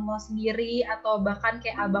sama temen lo sendiri atau bahkan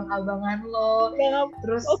kayak abang-abangan lo.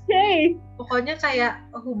 Terus pokoknya kayak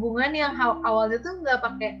hubungan yang awalnya tuh nggak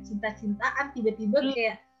pakai cinta-cintaan, tiba-tiba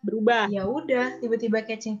kayak berubah. Ya udah, tiba-tiba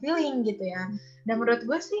catching feeling gitu ya. Dan menurut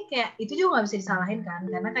gue sih kayak itu juga nggak bisa disalahin kan,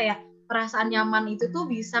 karena kayak perasaan nyaman itu tuh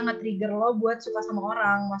bisa nge-trigger lo buat suka sama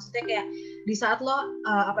orang. Maksudnya kayak di saat lo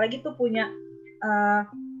apalagi tuh punya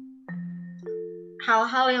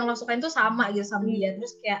hal-hal yang lo sukain tuh sama gitu sama dia,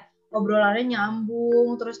 terus kayak obrolannya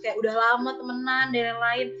nyambung, terus kayak udah lama temenan dan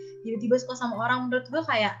lain-lain, tiba-tiba suka sama orang. Menurut gue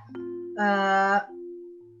kayak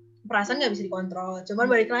perasaan nggak bisa dikontrol, cuman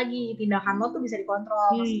balik lagi tindakan lo tuh bisa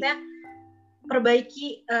dikontrol. Maksudnya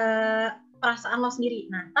perbaiki perasaan lo sendiri.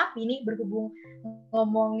 Nah tapi nih berhubung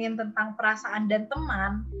ngomongin tentang perasaan dan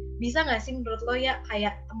teman, bisa nggak sih menurut lo ya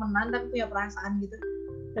kayak temenan tapi punya perasaan gitu?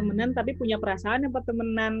 Temenan tapi punya perasaan, apa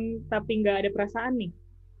temenan tapi nggak ada perasaan nih?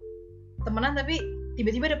 Temenan tapi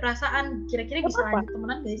tiba-tiba ada perasaan, kira-kira bisa lanjut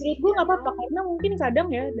temenan gak sih? Menurut gue nggak apa-apa, karena mungkin kadang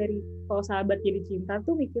ya dari kalau sahabat jadi cinta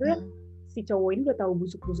tuh mikirnya si cowok ini udah tahu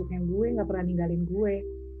busuk-busuknya gue, nggak pernah ninggalin gue,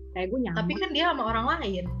 kayak gue nyaman. Tapi kan dia sama orang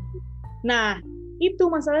lain. Nah itu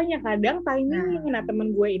masalahnya, kadang timingnya. Nah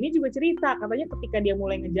temen gue ini juga cerita, katanya ketika dia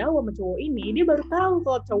mulai ngejauh sama cowok ini, dia baru tahu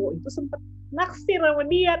kalau cowok itu sempet naksir sama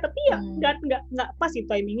dia, tapi ya nggak pas sih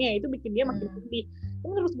timingnya, itu bikin dia makin sedih.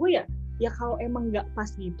 Menurut gue ya kalau emang nggak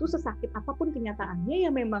pas gitu, sesakit apapun kenyataannya,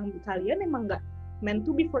 ya memang kalian emang nggak meant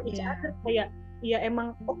to be for each other. Kayak ya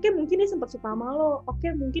emang oke, mungkin dia sempat suka sama lo, oke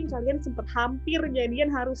mungkin kalian sempat hampir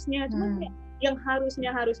jadian harusnya, cuma kayak yang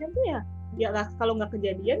harusnya tuh ya kalau nggak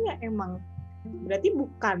kejadian ya emang berarti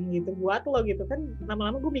bukan gitu buat lo gitu kan.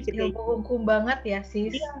 Lama-lama gue mikir kayak hukum banget ya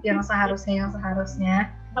sis, yang seharusnya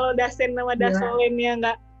kalau dasen sama dasolennya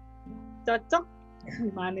nggak cocok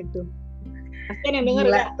gimana tuh? Pasti yang denger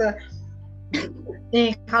ya tuh.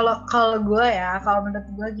 Nih kalau gue ya, kalau menurut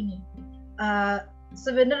gue gini,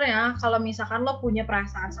 sebenarnya kalau misalkan lo punya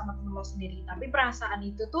perasaan sama temen lo sendiri, tapi perasaan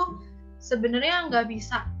itu tuh sebenarnya nggak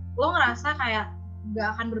bisa lo ngerasa kayak nggak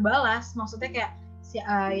akan berbalas. Maksudnya kayak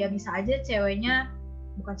ya bisa aja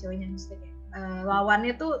maksudnya kayak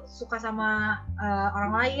lawannya tuh suka sama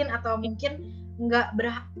orang lain, atau mungkin nggak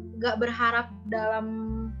berharap dalam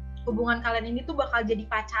hubungan kalian ini tuh bakal jadi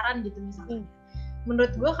pacaran gitu misalnya.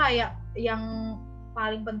 Menurut gue kayak yang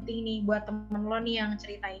paling penting nih buat temen lo nih yang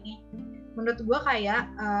cerita ini, menurut gue kayak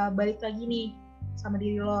balik lagi nih sama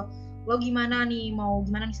diri lo gimana nih, mau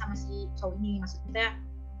gimana nih sama si cowok ini. Maksudnya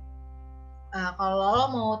kalau lo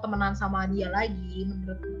mau temenan sama dia lagi,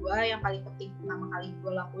 menurut gue yang paling penting pertama kali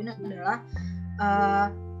gue lakuin adalah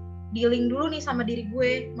dealing dulu nih sama diri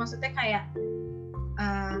gue. Maksudnya kayak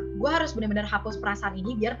gue harus benar-benar hapus perasaan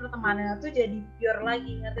ini biar pertemanannya tuh jadi pure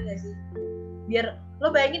lagi, ngerti gak sih? Biar lo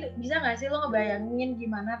bayangin, bisa gak sih lo ngebayangin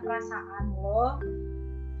gimana perasaan lo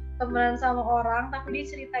temenan sama orang tapi dia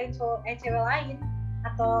ceritain cewek lain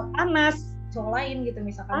atau panas cowok lain gitu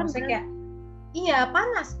misalkan. Maksudnya kayak iya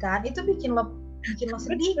panas kan, itu bikin lo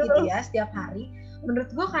sedih gitu ya setiap hari. Menurut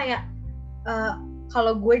gue kayak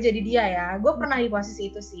kalau gue jadi dia ya, gue pernah di posisi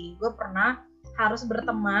itu sih. Gue pernah harus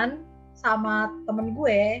berteman sama temen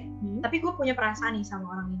gue, tapi gue punya perasaan nih sama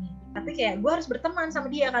orang ini. Tapi kayak gue harus berteman sama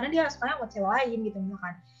dia karena dia suka sama cewek lain gitu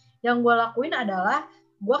misalkan. Yang gue lakuin adalah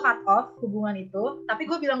gue cut off hubungan itu, tapi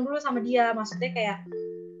gue bilang dulu sama dia. Maksudnya kayak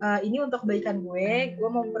ini untuk kebaikan gue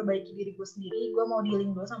mau memperbaiki diri gue sendiri, gue mau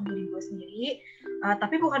dealing dulu sama diri gue sendiri,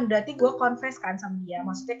 tapi bukan berarti gue confess kan sama dia.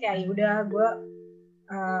 Maksudnya kayak yaudah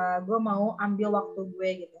gue mau ambil waktu gue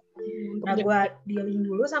gitu. Nah gue dealing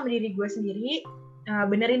dulu sama diri gue sendiri,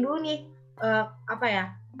 benerin dulu nih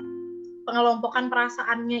pengelompokan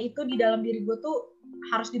perasaannya itu di dalam diri gue tuh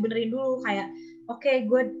harus dibenerin dulu. Kayak oke,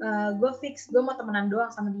 gue fix gue mau temenan doang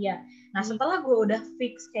sama dia. Nah setelah gue udah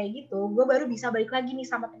fix kayak gitu, gue baru bisa balik lagi nih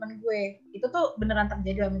sama teman gue. Itu tuh beneran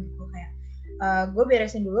terjadi dalam hidup gue. Kayak gue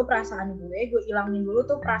beresin dulu perasaan gue ilangin dulu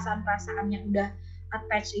tuh perasaan-perasaan yang udah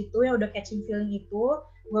attach itu, yang udah catching feeling itu,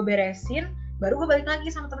 gue beresin, baru gue balik lagi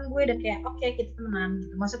sama temen gue dan kayak oke, kita temenan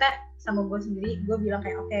gitu. Maksudnya sama gue sendiri, gue bilang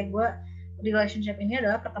kayak oke, gue relationship ini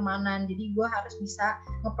adalah pertemanan, jadi gue harus bisa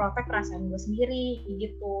ngeprotect perasaan gue sendiri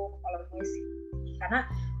gitu kalau gue sih. Karena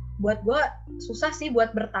buat gue susah sih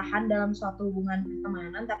buat bertahan dalam suatu hubungan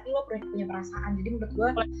pertemanan tapi lo punya perasaan. Jadi menurut gue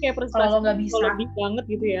kalau lo nggak bisa lebih banget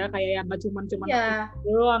gitu ya, kayak yang nggak cuma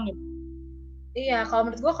doang gitu. Iya, kalau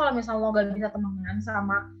menurut gue kalau misalnya lo nggak bisa temenan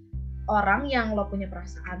sama orang yang lo punya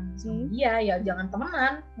perasaan sama dia, ya jangan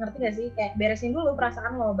temenan, ngerti gak sih? Kayak beresin dulu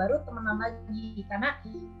perasaan lo, baru temenan lagi. Karena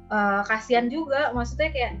kasihan juga, maksudnya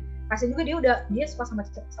kayak kasihan juga dia suka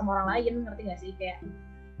sama orang lain, ngerti gak sih? Kayak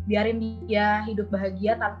biarin dia hidup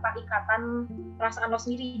bahagia tanpa ikatan perasaan lo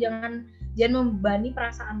sendiri. jangan membebani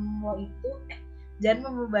perasaan lo itu,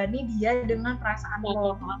 jangan membebani dia dengan perasaan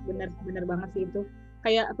lo. Bener banget sih itu.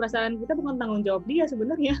 Kayak perasaan kita bukan tanggung jawab dia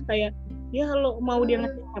sebenarnya. Kayak ya kalau mau dia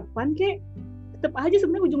ngasih kapan kek, tetap aja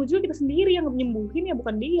sebenarnya ujung-ujungnya kita sendiri yang nyembuhin ya,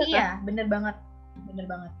 bukan dia. Iya, kan? bener banget.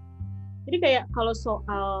 Jadi kayak kalau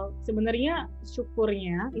soal sebenarnya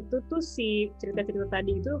syukurnya itu tuh si cerita-cerita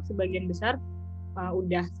tadi itu sebagian besar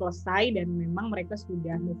udah selesai dan memang mereka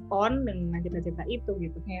sudah move on dengan cerita-cerita itu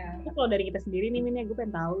gitu. Yeah. Tapi kalau dari kita sendiri nih Min, gue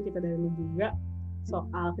pengen tahu cerita dari lu juga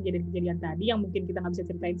soal kejadian-kejadian tadi yang mungkin kita nggak bisa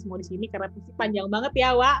ceritain semua di sini karena pasti panjang banget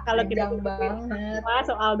ya Wak kalau kita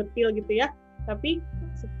soal detail gitu ya. Tapi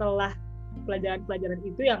setelah pelajaran-pelajaran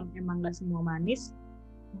itu yang emang nggak semua manis,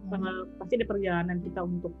 pasti ada perjalanan kita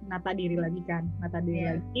untuk menata diri lagi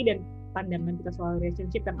lagi dan pandangan kita soal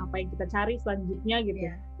relationship dan apa yang kita cari selanjutnya gitu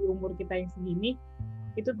di umur kita yang segini.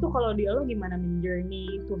 Itu tuh kalau di lo gimana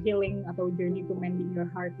journey to healing atau journey to mending your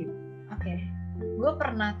heart gitu? Oke. Gue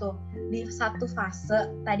pernah tuh di satu fase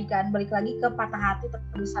tadi kan, balik lagi ke patah hati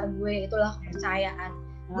terbesar gue, itulah kepercayaan.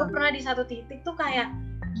 Gue pernah di satu titik tuh kayak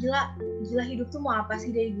gila hidup tuh mau apa sih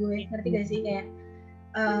dari gue, ngerti gak sih? Kayak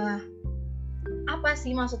apa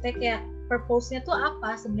sih maksudnya, kayak purpose-nya tuh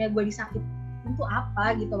apa sebenarnya, gue disakitin tuh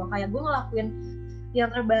apa gitu loh. Kayak gue ngelakuin yang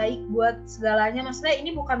terbaik buat segalanya, maksudnya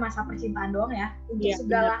ini bukan masa percintaan doang ya, untuk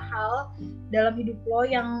segala hal dalam hidup lo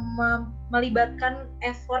yang melibatkan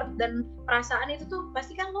effort dan perasaan itu tuh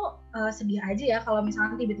pasti kan lo sedih aja ya kalau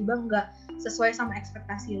misalnya tiba-tiba nggak sesuai sama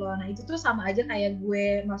ekspektasi lo. Nah itu tuh sama aja kayak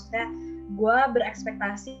gue, maksudnya gue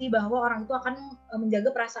berekspektasi bahwa orang itu akan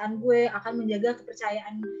menjaga perasaan gue, akan menjaga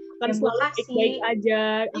kepercayaan yang gue kasih, baik aja,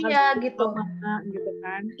 gitu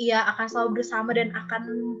kan? Iya, akan selalu bersama dan akan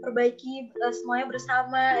perbaiki semuanya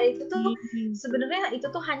bersama. Itu tuh sebenarnya itu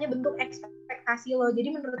tuh hanya bentuk ekspektasi lo.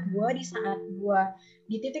 Jadi menurut gue di saat gue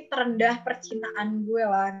di titik terendah percintaan gue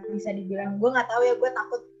lah, bisa dibilang, gue nggak tahu ya, gue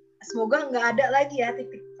takut semoga nggak ada lagi ya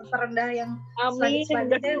titik terendah yang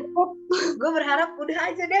selanjutnya. Gue berharap udah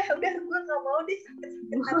aja deh, udah gue nggak mau deh sakit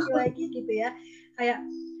hati lagi gitu ya. Kayak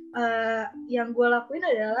yang gue lakuin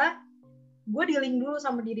adalah gue dealing dulu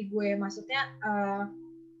sama diri gue, maksudnya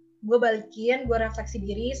gue balikin, gue refleksi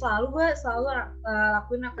diri, gue selalu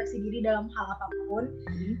lakuin refleksi diri dalam hal apapun,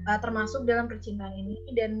 termasuk dalam percintaan ini.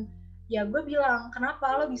 Dan ya gue bilang,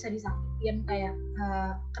 kenapa lo bisa disakitin, kayak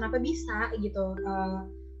kenapa bisa gitu,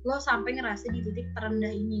 lo sampai ngerasa di titik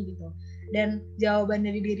terendah ini gitu. Dan jawaban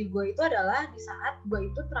dari diri gue itu adalah di saat gue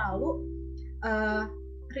itu terlalu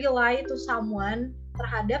rely to someone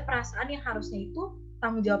terhadap perasaan yang harusnya itu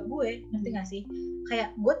tanggung jawab gue, ngerti gak sih?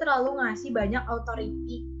 Kayak gue terlalu ngasih banyak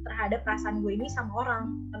authority terhadap perasaan gue ini sama orang,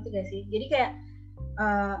 ngerti gak sih? Jadi kayak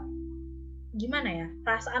gimana ya,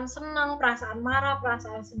 perasaan senang, perasaan marah,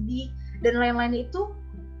 perasaan sedih dan lain-lain itu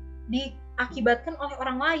diakibatkan oleh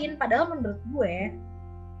orang lain. Padahal menurut gue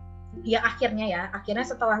ya akhirnya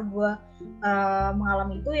setelah gue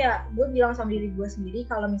mengalami itu, ya gue bilang sama diri gue sendiri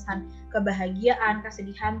kalau misalnya kebahagiaan,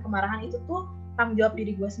 kesedihan, kemarahan itu tuh tanggung jawab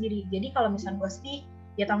diri gue sendiri. Jadi kalau misalnya gue sedih,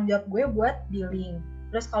 ya tanggung jawab gue buat dealing.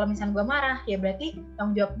 Terus kalau misalnya gue marah, ya berarti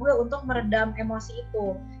tanggung jawab gue untuk meredam emosi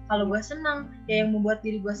itu. Kalau gue senang, ya yang membuat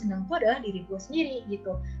diri gue senang itu adalah diri gue sendiri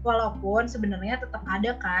gitu. Walaupun sebenarnya tetap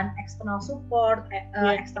ada kan external support,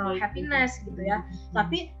 external happiness gitu ya.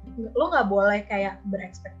 Tapi lo nggak boleh kayak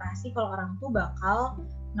berekspektasi kalau orang tuh bakal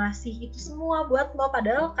ngasih itu semua buat lo.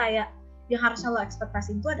 Padahal kayak yang harusnya lo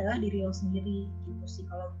ekspektasi itu adalah diri lo sendiri gitu sih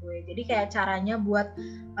kalau gue. Jadi kayak caranya buat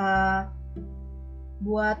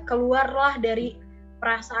keluarlah dari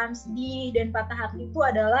perasaan sedih dan patah hati itu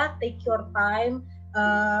adalah take your time,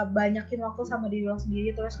 banyakin waktu sama diri lo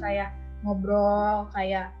sendiri, terus kayak ngobrol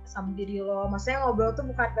kayak sama diri lo. Maksudnya ngobrol tuh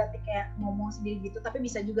bukan berarti kayak ngomong sendiri gitu, tapi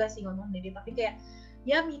bisa juga sih ngomong sendiri, tapi kayak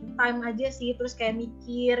ya me time aja sih, terus kayak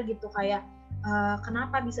mikir gitu kayak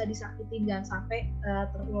kenapa bisa disakitin, jangan sampai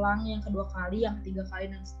terulang yang kedua kali, yang ketiga kali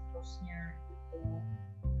dan seterusnya gitu.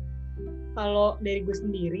 Kalau dari gue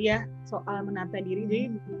sendiri ya soal menata diri, jadi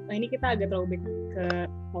ini kita agak throwback ke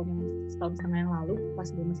setahun setengah yang lalu pas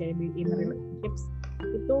gue masih ada di inner relationships.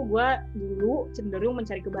 Itu gue dulu cenderung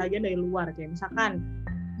mencari kebahagiaan dari luar, kayak misalkan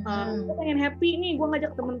gue pengen happy nih, gue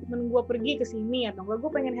ngajak temen-temen gue pergi ke sini, atau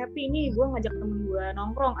gue pengen happy nih, gue ngajak temen gue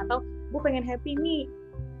nongkrong, atau gue pengen happy nih,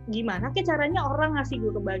 gimana kayak caranya orang ngasih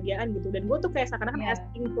gue kebahagiaan gitu. Dan gue tuh kayak seakan-akan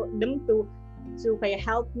asking for them to kayak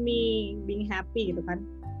help me being happy gitu kan.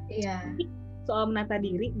 Soal menata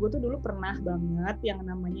diri, gue tuh dulu pernah banget yang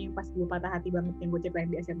namanya yang pas gue patah hati banget yang gue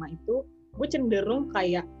ceritain di SMA itu, gue cenderung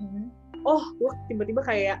kayak gue tiba-tiba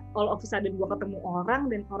kayak all of a sudden gue ketemu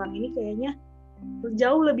orang dan orang ini kayaknya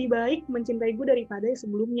jauh lebih baik mencintai gue daripada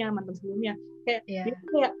sebelumnya, mantan sebelumnya. Kayak dia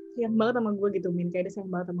kayak sayang banget sama gue gitu, Min. Kayak dia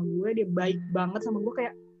sayang banget sama gue, dia baik banget sama gue,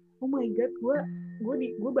 kayak oh my god,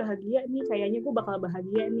 gue bahagia nih, kayaknya gue bakal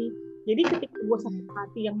bahagia nih. Jadi ketika gue sakit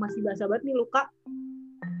hati yang masih basah banget nih, luka,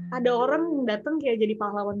 ada orang yang datang kayak jadi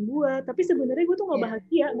pahlawan gue, tapi sebenarnya gue tuh nggak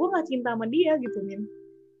bahagia, gue nggak cinta sama dia gitu, Min.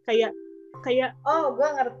 Kayak oh, gue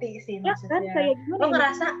ngerti sih ya maksudnya. Kan, kayak gimana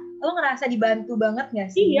lo ngerasa dibantu banget nggak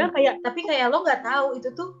sih? Iya, tapi kayak lo nggak tahu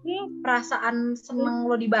itu tuh perasaan seneng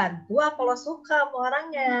lo dibantu apa lo suka sama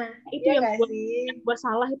orangnya. Itu ya yang gue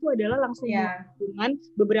salah itu adalah langsung hubungan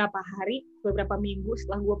beberapa hari, beberapa minggu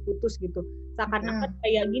setelah gue putus gitu. Seakan-akan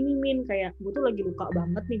kayak gini, Min, kayak gue tuh lagi luka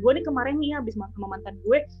banget nih. Gue nih kemarin nih habis sama mantan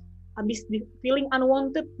gue, habis feeling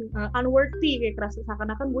unwanted, unworthy, kayak kerasa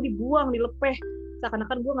seakan-akan gue dibuang, dilepeh,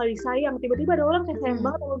 seakan-akan gue nggak disayang. Tiba-tiba ada orang kayak sayang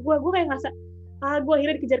banget sama gue kayak ngerasa gue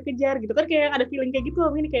akhirnya dikejar-kejar gitu kan, kayak ada feeling kayak gitu.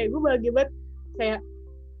 Ini kayak gue bahagia banget, kayak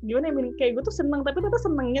gimana ya, Min, kayak gue tuh seneng, tapi ternyata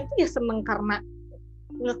senengnya tuh ya seneng karena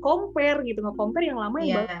nge-compare yang lama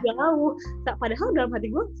yang baru jauh. Padahal dalam hati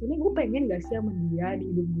gue sebenarnya gue pengen gak sih sama dia di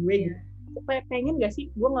hidup gue gitu, pengen gak sih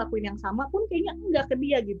gue ngelakuin yang sama, pun kayaknya enggak ke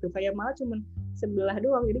dia gitu, kayak malah cuman sebelah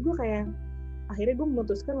doang. Jadi gue kayak akhirnya gue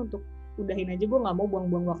memutuskan untuk udahin aja, gue nggak mau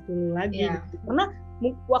buang-buang waktu lagi gitu. Karena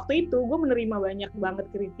waktu itu gue menerima banyak banget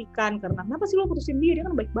kritikan karena kenapa sih lo putusin dia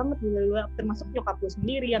kan baik banget, termasuk nyokap gue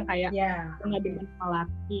sendiri yang kayak nggak demen sama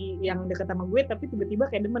laki yang deket sama gue, tapi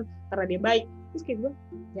tiba-tiba kayak demen karena dia baik. Terus kayak gue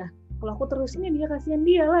ya kalau aku terusin ya dia, kasihan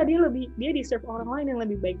dia lah, dia deserve orang lain yang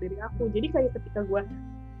lebih baik dari aku. Jadi kayak ketika gue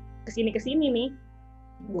kesini nih,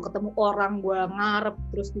 gue ketemu orang, gue ngarep,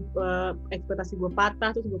 terus ekspektasi gue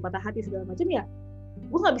patah, terus gue patah hati segala macam, ya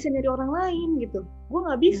gue nggak bisa nyari orang lain gitu. Gue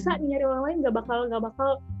nggak bisa nyari orang lain, nggak bakal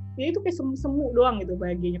ya itu kayak semu doang gitu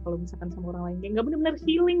bahagianya kalau misalkan sama orang lain, kayak nggak benar-benar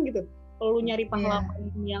healing gitu. Kalau lu nyari pahlawan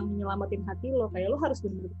yang menyelamatin hati lo, kayak lo harus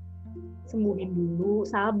benar-benar sembuhin dulu,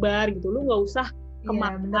 sabar gitu. Lu nggak usah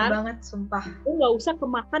kemakan, bener banget sumpah. Lu nggak usah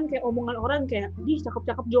kemakan kayak omongan orang kayak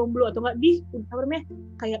cakep-cakep jomblo, atau nggak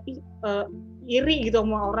kayak iri gitu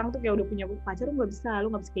sama orang tuh kayak udah punya pacar. Lu nggak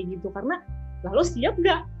bisa kayak gitu, karena lah lo siap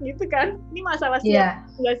gak gitu kan. Ini masalah siap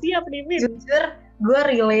nggak siap nih, Min. Jujur gue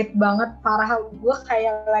relate banget, parah. Gue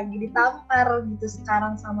kayak lagi ditampar gitu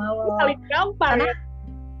sekarang sama lo. Kali gampar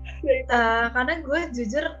karena gue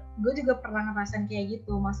jujur gue juga pernah ngerasain kayak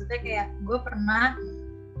gitu. Maksudnya kayak gue pernah,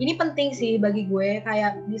 ini penting sih bagi gue,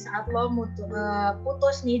 kayak di saat lo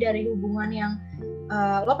putus nih dari hubungan yang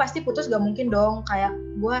lo pasti putus, gak mungkin dong kayak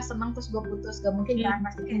gue seneng terus gue putus, gak mungkin kan.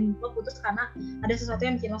 Pasti kayak lo putus karena ada sesuatu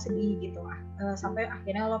yang bikin lo sedih gitu lah, sampai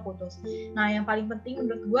akhirnya lo putus. Nah yang paling penting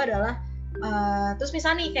menurut gue adalah terus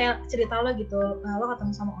misalnya nih kayak cerita lo gitu, lo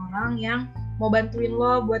ketemu sama orang yang mau bantuin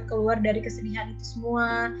lo buat keluar dari kesedihan itu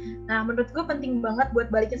semua. Nah menurut gue penting banget buat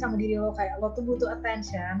balikin sama diri lo, kayak lo tuh butuh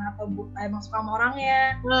attention atau emang suka sama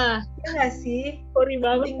orangnya. Nah, ya nggak sih? Sorry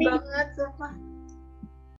banget penting banget sumpah.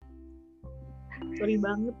 Sorry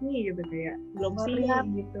banget nih gitu, kayak belum siap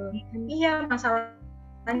gitu. Iya,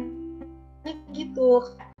 masalahnya gitu.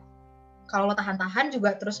 Kalau lo tahan-tahan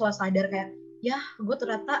juga terus lo sadar kayak, ya gue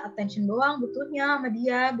ternyata attention doang butuhnya sama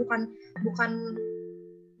dia, bukan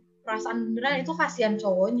perasaan beneran. Itu kasihan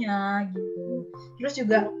cowoknya gitu. Terus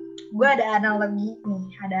juga gue ada analogi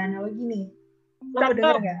nih. Lo mau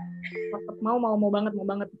denger nggak? Mau banget.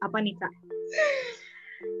 Apa nih, Kak?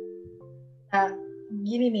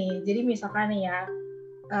 Gini nih, jadi misalkan nih ya,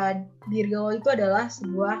 diri lo itu adalah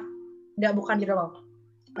bukan diri lo.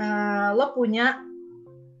 Lo punya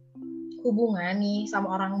hubungan nih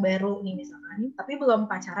sama orang baru nih misalkan, tapi belum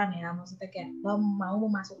pacaran ya, maksudnya kayak lo mau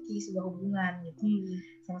memasuki sebuah hubungan gitu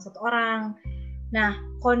sama satu orang. Nah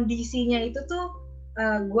kondisinya itu tuh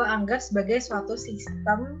gue anggap sebagai suatu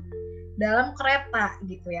sistem dalam kereta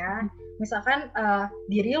gitu ya. Misalkan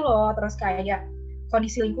diri lo, terus kayak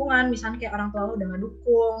kondisi lingkungan, misalnya kayak orang tua lo udah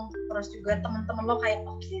ngedukung, terus juga teman-teman lo kayak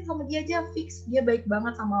oke, sama dia aja fix, dia baik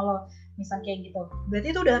banget sama lo, misalnya kayak gitu. Berarti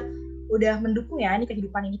itu udah mendukung ya, ini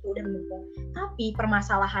kehidupan ini tuh udah mendukung. Tapi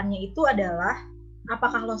permasalahannya itu adalah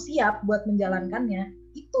apakah lo siap buat menjalankannya?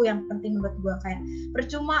 Itu yang penting menurut gue. Kayak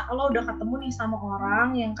percuma lo udah ketemu nih sama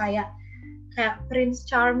orang yang kayak Prince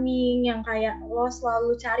Charming, yang kayak lo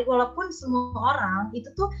selalu cari, walaupun semua orang itu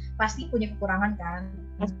tuh pasti punya kekurangan kan.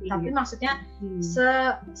 Tapi maksudnya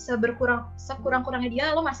sekurang-kurangnya dia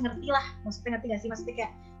lo masih ngerti lah, maksudnya ngerti gak sih, maksudnya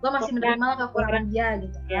kayak lo masih menerima kekurangan dia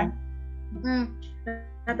gitu kan.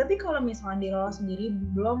 Nah tapi kalau misalnya diri lo sendiri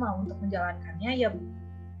belum mau untuk menjalankannya, ya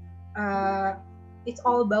it's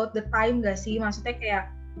all about the time gak sih, maksudnya kayak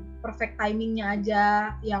perfect timingnya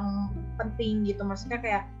aja yang penting gitu. Maksudnya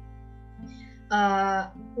kayak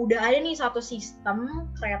udah ada nih satu sistem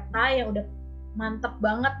kereta yang udah mantep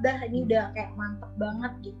banget dah, ini udah kayak mantep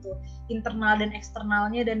banget gitu, internal dan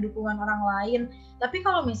eksternalnya dan dukungan orang lain. Tapi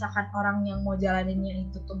kalau misalkan orang yang mau jalaninnya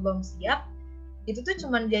itu tuh belum siap, itu tuh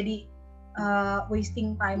cuman jadi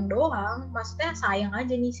wasting time doang. Maksudnya sayang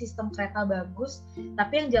aja nih sistem kereta bagus,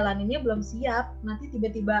 tapi yang jalaninnya belum siap, nanti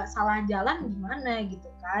tiba-tiba salah jalan gimana gitu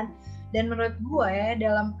kan. Dan menurut gue ya,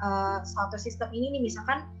 dalam suatu sistem ini nih,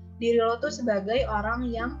 misalkan diri lo tuh sebagai orang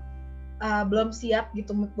yang belum siap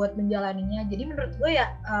gitu buat menjalaninya. Jadi menurut gue ya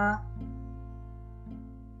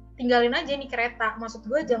tinggalin aja nih kereta. Maksud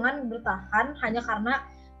gue jangan bertahan hanya karena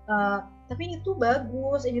tapi ini tuh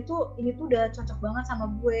bagus, ini tuh udah cocok banget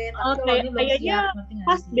sama gue. Tapi kalau ini belum siap, ngerti nggak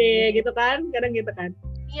pas sih? deh gitu kan, kadang gitu kan.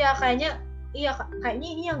 Iya kayaknya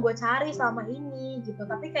ini yang gue cari selama ini gitu.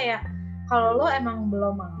 Tapi kayak kalau lo emang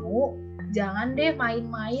belum mau, jangan deh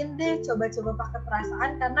main-main deh, coba-coba pakai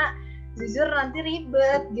perasaan, karena jujur nanti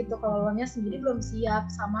ribet gitu kalau lo nya sendiri belum siap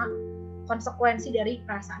sama konsekuensi dari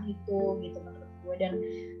perasaan itu gitu menurut gue. Dan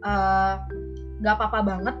gak apa-apa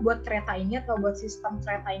banget buat kereta ini atau buat sistem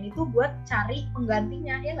kereta ini tuh buat cari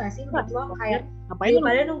penggantinya, ya nggak sih menurut lo? Kayak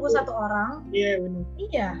daripada nunggu satu orang. Iya benar.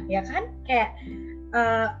 Iya ya kan, kayak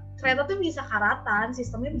kereta tuh bisa karatan,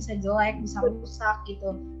 sistemnya bisa jelek, bisa rusak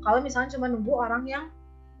gitu. Kalau misalnya cuma nunggu orang yang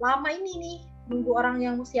lama ini nih, nunggu orang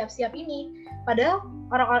yang siap-siap ini. Padahal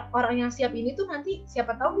orang yang siap ini tuh nanti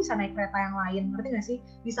siapa tahu bisa naik kereta yang lain, ngerti nggak sih?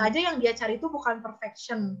 Bisa aja yang dia cari itu bukan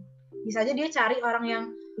perfection. Bisa aja dia cari orang yang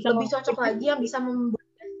lebih cocok lagi, yang bisa membuat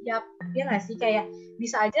dia siap. Ya nggak sih? Kayak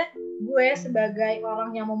bisa aja gue sebagai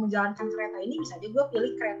orang yang mau menjalankan kereta ini, bisa aja gue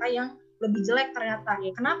pilih kereta yang lebih jelek ternyata.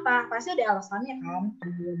 Kenapa? Pasti ada alasannya kan.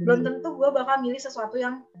 Belum tentu gue bakal milih sesuatu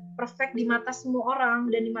yang perfect di mata semua orang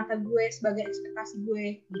dan di mata gue sebagai ekspektasi gue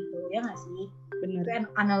gitu, ya nggak sih? Bener. Itu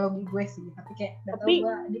analogi gue sih. Tapi kayak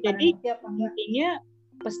gue jadi intinya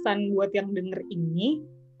pesan buat yang denger ini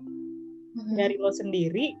dari lo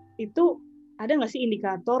sendiri itu, ada nggak sih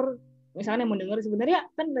indikator misalnya yang mau denger sebenarnya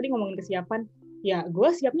kan tadi ngomongin kesiapan, ya gue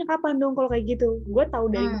siapnya kapan dong kalau kayak gitu? Gue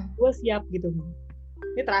tahu dari gue siap gitu.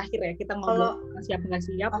 Ini terakhir ya kita ngobrol siap nggak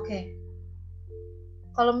siap. Oke.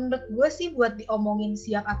 Kalau menurut gue sih buat diomongin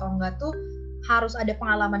siap atau enggak tuh harus ada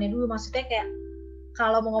pengalamannya dulu. Maksudnya kayak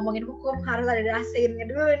kalau mau ngomongin hukum harus ada dasinnya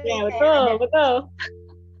dulu nih. Ya betul.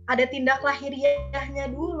 Ada tindak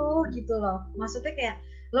lahiriahnya dulu gitu loh. Maksudnya kayak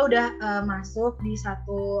lo udah masuk di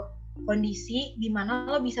satu kondisi di mana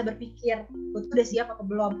lo bisa berpikir lo tuh udah siap apa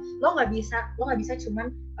belum. Lo nggak bisa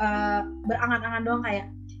cuman berangan-angan doang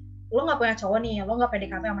kayak lo nggak punya cowok nih, lo nggak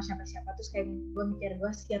PDKT sama siapa-siapa terus kayak gue mikir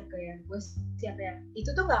gue siap ya, itu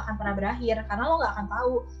tuh nggak akan pernah berakhir karena lo nggak akan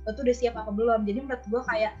tahu lo tuh udah siap apa belum. Jadi menurut gue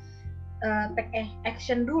kayak take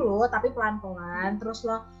action dulu tapi pelan-pelan, terus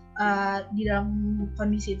lo di dalam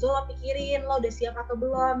kondisi itu lo pikirin lo udah siap atau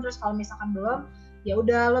belum. Terus kalau misalkan belum, ya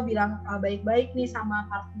udah lo bilang baik-baik nih sama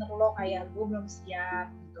partner lo kayak gue belum siap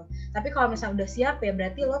gitu. Tapi kalau misalnya udah siap ya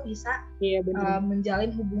berarti lo bisa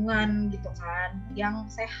menjalin hubungan gitu kan yang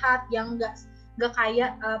sehat, yang nggak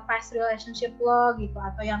kayak past relationship lo gitu,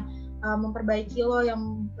 atau yang memperbaiki lo,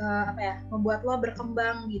 yang membuat lo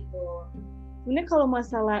berkembang gitu. Sebenarnya kalau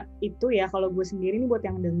masalah itu ya, kalau gue sendiri nih buat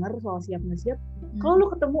yang denger soal siap nggak siap, kalau lo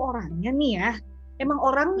ketemu orangnya nih ya, emang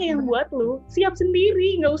orangnya yang buat lo siap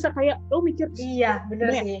sendiri, nggak usah kayak lo mikir. Iya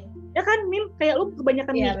bener sih. Ya kan Min, kayak lo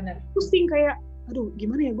kebanyakan pusing kayak, aduh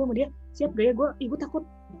gimana ya gue sama dia, siap gak ya gue takut.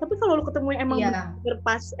 Tapi kalau lo ketemu yang emang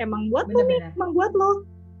berpas, emang buat lo nih, emang buat lo,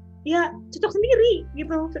 ya cocok sendiri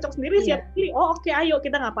gitu, siap sendiri. Oh oke, ayo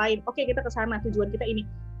kita ngapain? Oke kita kesana, tujuan kita ini.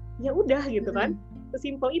 Ya udah gitu kan.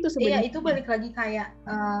 Sesimpel itu sebenarnya. Iya, itu balik lagi kayak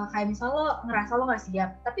misal lo ngerasa lo nggak siap,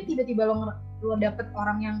 tapi tiba-tiba lo dapet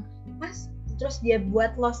orang yang pas, terus dia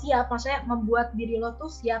buat lo siap, maksudnya membuat diri lo tuh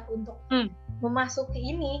siap untuk memasuki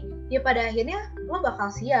ini, ya pada akhirnya lo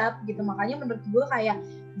bakal siap gitu. Makanya menurut gue kayak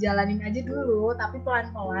jalanin aja dulu, tapi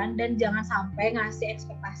pelan-pelan, dan jangan sampai ngasih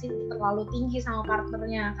ekspektasi terlalu tinggi sama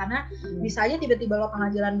partnernya, karena bisa aja tiba-tiba lo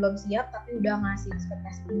tengah jalan belum siap, tapi udah ngasih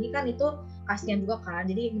ekspektasi tinggi kan, itu kasihan juga kan.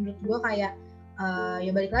 Jadi menurut gue kayak ya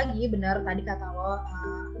balik lagi benar tadi kata lo,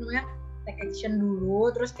 take action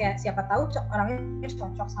dulu, terus kayak siapa tahu orangnya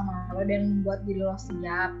cocok sama lo dan membuat diri lo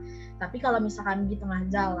siap. Tapi kalau misalkan di tengah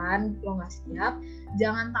jalan lo nggak siap,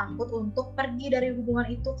 jangan takut untuk pergi dari hubungan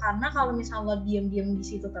itu, karena kalau misalnya lo diam-diam di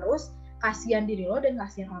situ terus, kasihan diri lo dan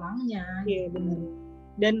kasihan orangnya. Iya benar.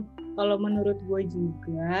 Dan kalau menurut gue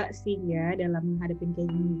juga sih ya, dalam menghadapin kayak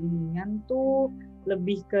gini-ginian tuh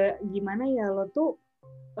lebih ke gimana ya, lo tuh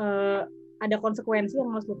ada konsekuensi yang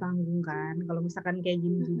harus lo tanggung kan. Kalau misalkan kayak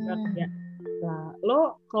gini juga kayak lah,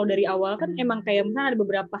 lo kalau dari awal kan emang kayak misalnya ada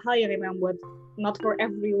beberapa hal yang emang buat not for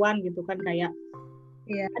everyone gitu kan, kayak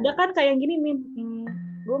ada kan kayak gini nih,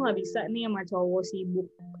 gue nggak bisa nih sama cowok sibuk.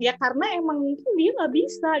 Ya karena emang mungkin dia nggak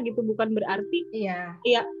bisa gitu, bukan berarti Iya.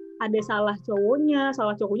 ya ada salah cowoknya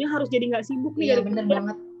harus jadi nggak sibuk nih. Iya bener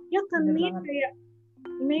banget. Ya kan bener nih banget. kayak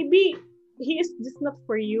maybe he is just not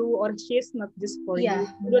for you or she is not just for you.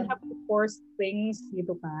 You don't have to force things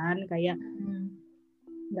gitu kan, kayak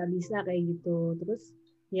nggak bisa kayak gitu. Terus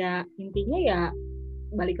ya intinya ya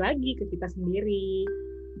balik lagi ke kita sendiri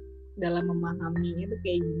dalam memahami itu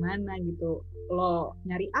kayak gimana gitu. Lo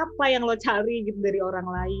nyari apa yang lo cari gitu dari orang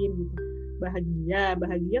lain gitu.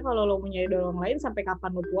 Bahagia kalau lo mau nyari dari orang lain sampai kapan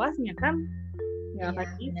lo puasnya kan nggak akan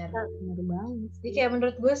bisa. Bener banget. Jadi kayak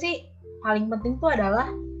menurut gue sih paling penting tuh adalah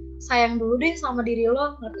sayang dulu deh sama diri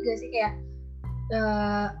lo, ngerti gak sih, kayak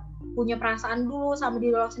punya perasaan dulu sama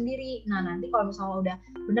diri lo sendiri. Nah nanti kalau misalnya udah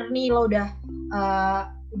bener nih, lo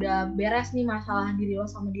udah beres nih masalah diri lo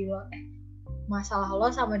sama diri lo, masalah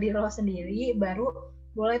lo sama diri lo sendiri, baru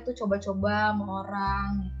boleh tuh coba-coba sama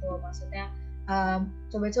orang gitu. Maksudnya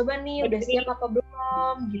coba-coba nih udah siap apa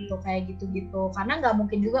belum gitu, kayak gitu-gitu. Karena nggak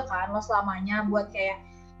mungkin juga kan lo selamanya buat kayak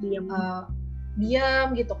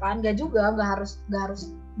diam gitu kan. Nggak harus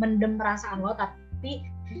mendem perasaan lo, tapi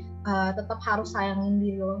tetap harus sayangin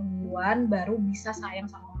diri lo duluan baru bisa sayang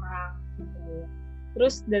sama orang gitu.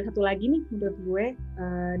 Terus dan satu lagi nih menurut gue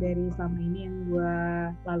dari selama ini yang gue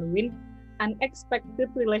laluin, unexpected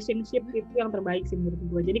relationship itu yang terbaik sih menurut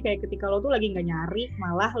gue. Jadi kayak ketika lo tuh lagi nggak nyari,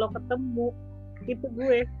 malah lo ketemu, gitu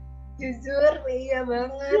gue. Jujur, iya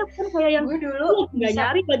banget. Iya kan kayak yang gue dulu nggak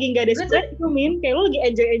nyari, lagi nggak desperate itu Min, kayak lo lagi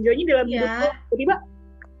enjoy-enjoynya dalam hidup lo, tiba-tiba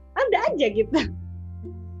ada aja gitu.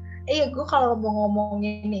 Iya, gue kalau mau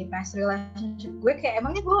ngomongin nih past relationship gue, kayak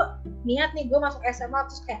emangnya gue niat nih gue masuk SMA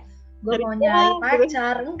terus kayak gue mau nyari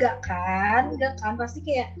pacar, enggak kan, pasti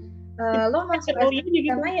kayak lo masuk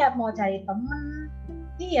SMA ya mau cari temen,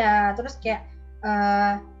 iya, terus kayak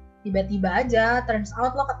tiba-tiba aja turns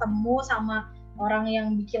out lo ketemu sama orang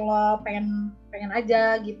yang bikin lo pengen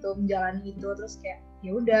aja gitu menjalani itu, terus kayak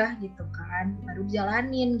ya udah gitu kan, baru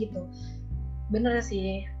jalanin gitu. Bener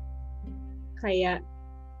sih, kayak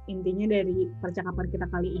intinya dari percakapan kita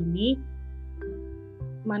kali ini,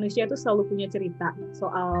 manusia tuh selalu punya cerita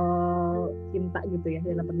soal cinta gitu ya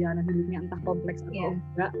dalam perjalanan hidupnya, entah kompleks atau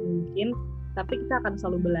enggak mungkin, tapi kita akan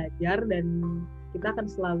selalu belajar dan kita akan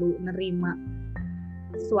selalu nerima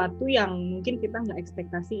sesuatu yang mungkin kita nggak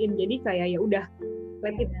ekspektasiin. Jadi kayak ya udah,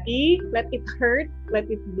 let it be, let it hurt, let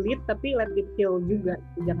it bleed, tapi let it heal juga.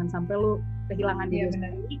 Jangan sampai lo kehilangan diri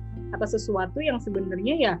sendiri atas sesuatu yang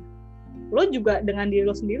sebenarnya ya lo juga dengan diri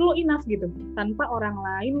lo sendiri lo enough gitu, tanpa orang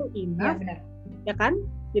lain lo enough, ya kan?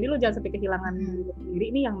 Jadi lo jangan sampai kehilangan diri lo sendiri,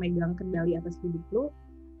 ini yang megang kendali atas hidup lo,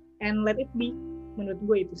 and let it be. Menurut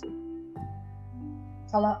gue itu sih.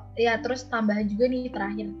 Kalau ya terus tambahan juga nih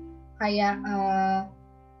terakhir, kayak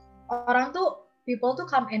orang tuh, people tuh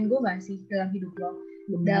come and go nggak sih dalam hidup lo,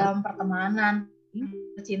 dalam pertemanan,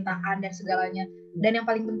 percintaan dan segalanya. Dan yang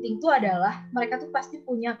paling penting tuh adalah mereka tuh pasti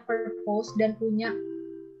punya purpose dan punya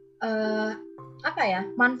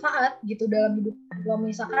manfaat gitu dalam hidup lo.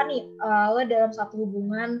 Misalkan nih lo dalam satu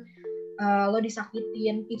hubungan lo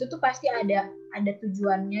disakitin, itu tuh pasti ada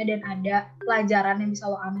tujuannya dan ada pelajaran yang bisa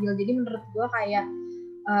lo ambil. Jadi menurut gue kayak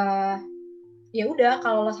ya udah,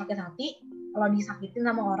 kalau lo sakit hati, lo disakitin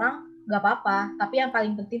sama orang nggak apa-apa, tapi yang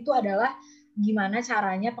paling penting tuh adalah gimana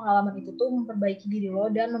caranya pengalaman itu tuh memperbaiki diri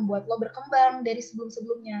lo dan membuat lo berkembang dari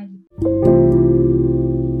sebelum-sebelumnya gitu.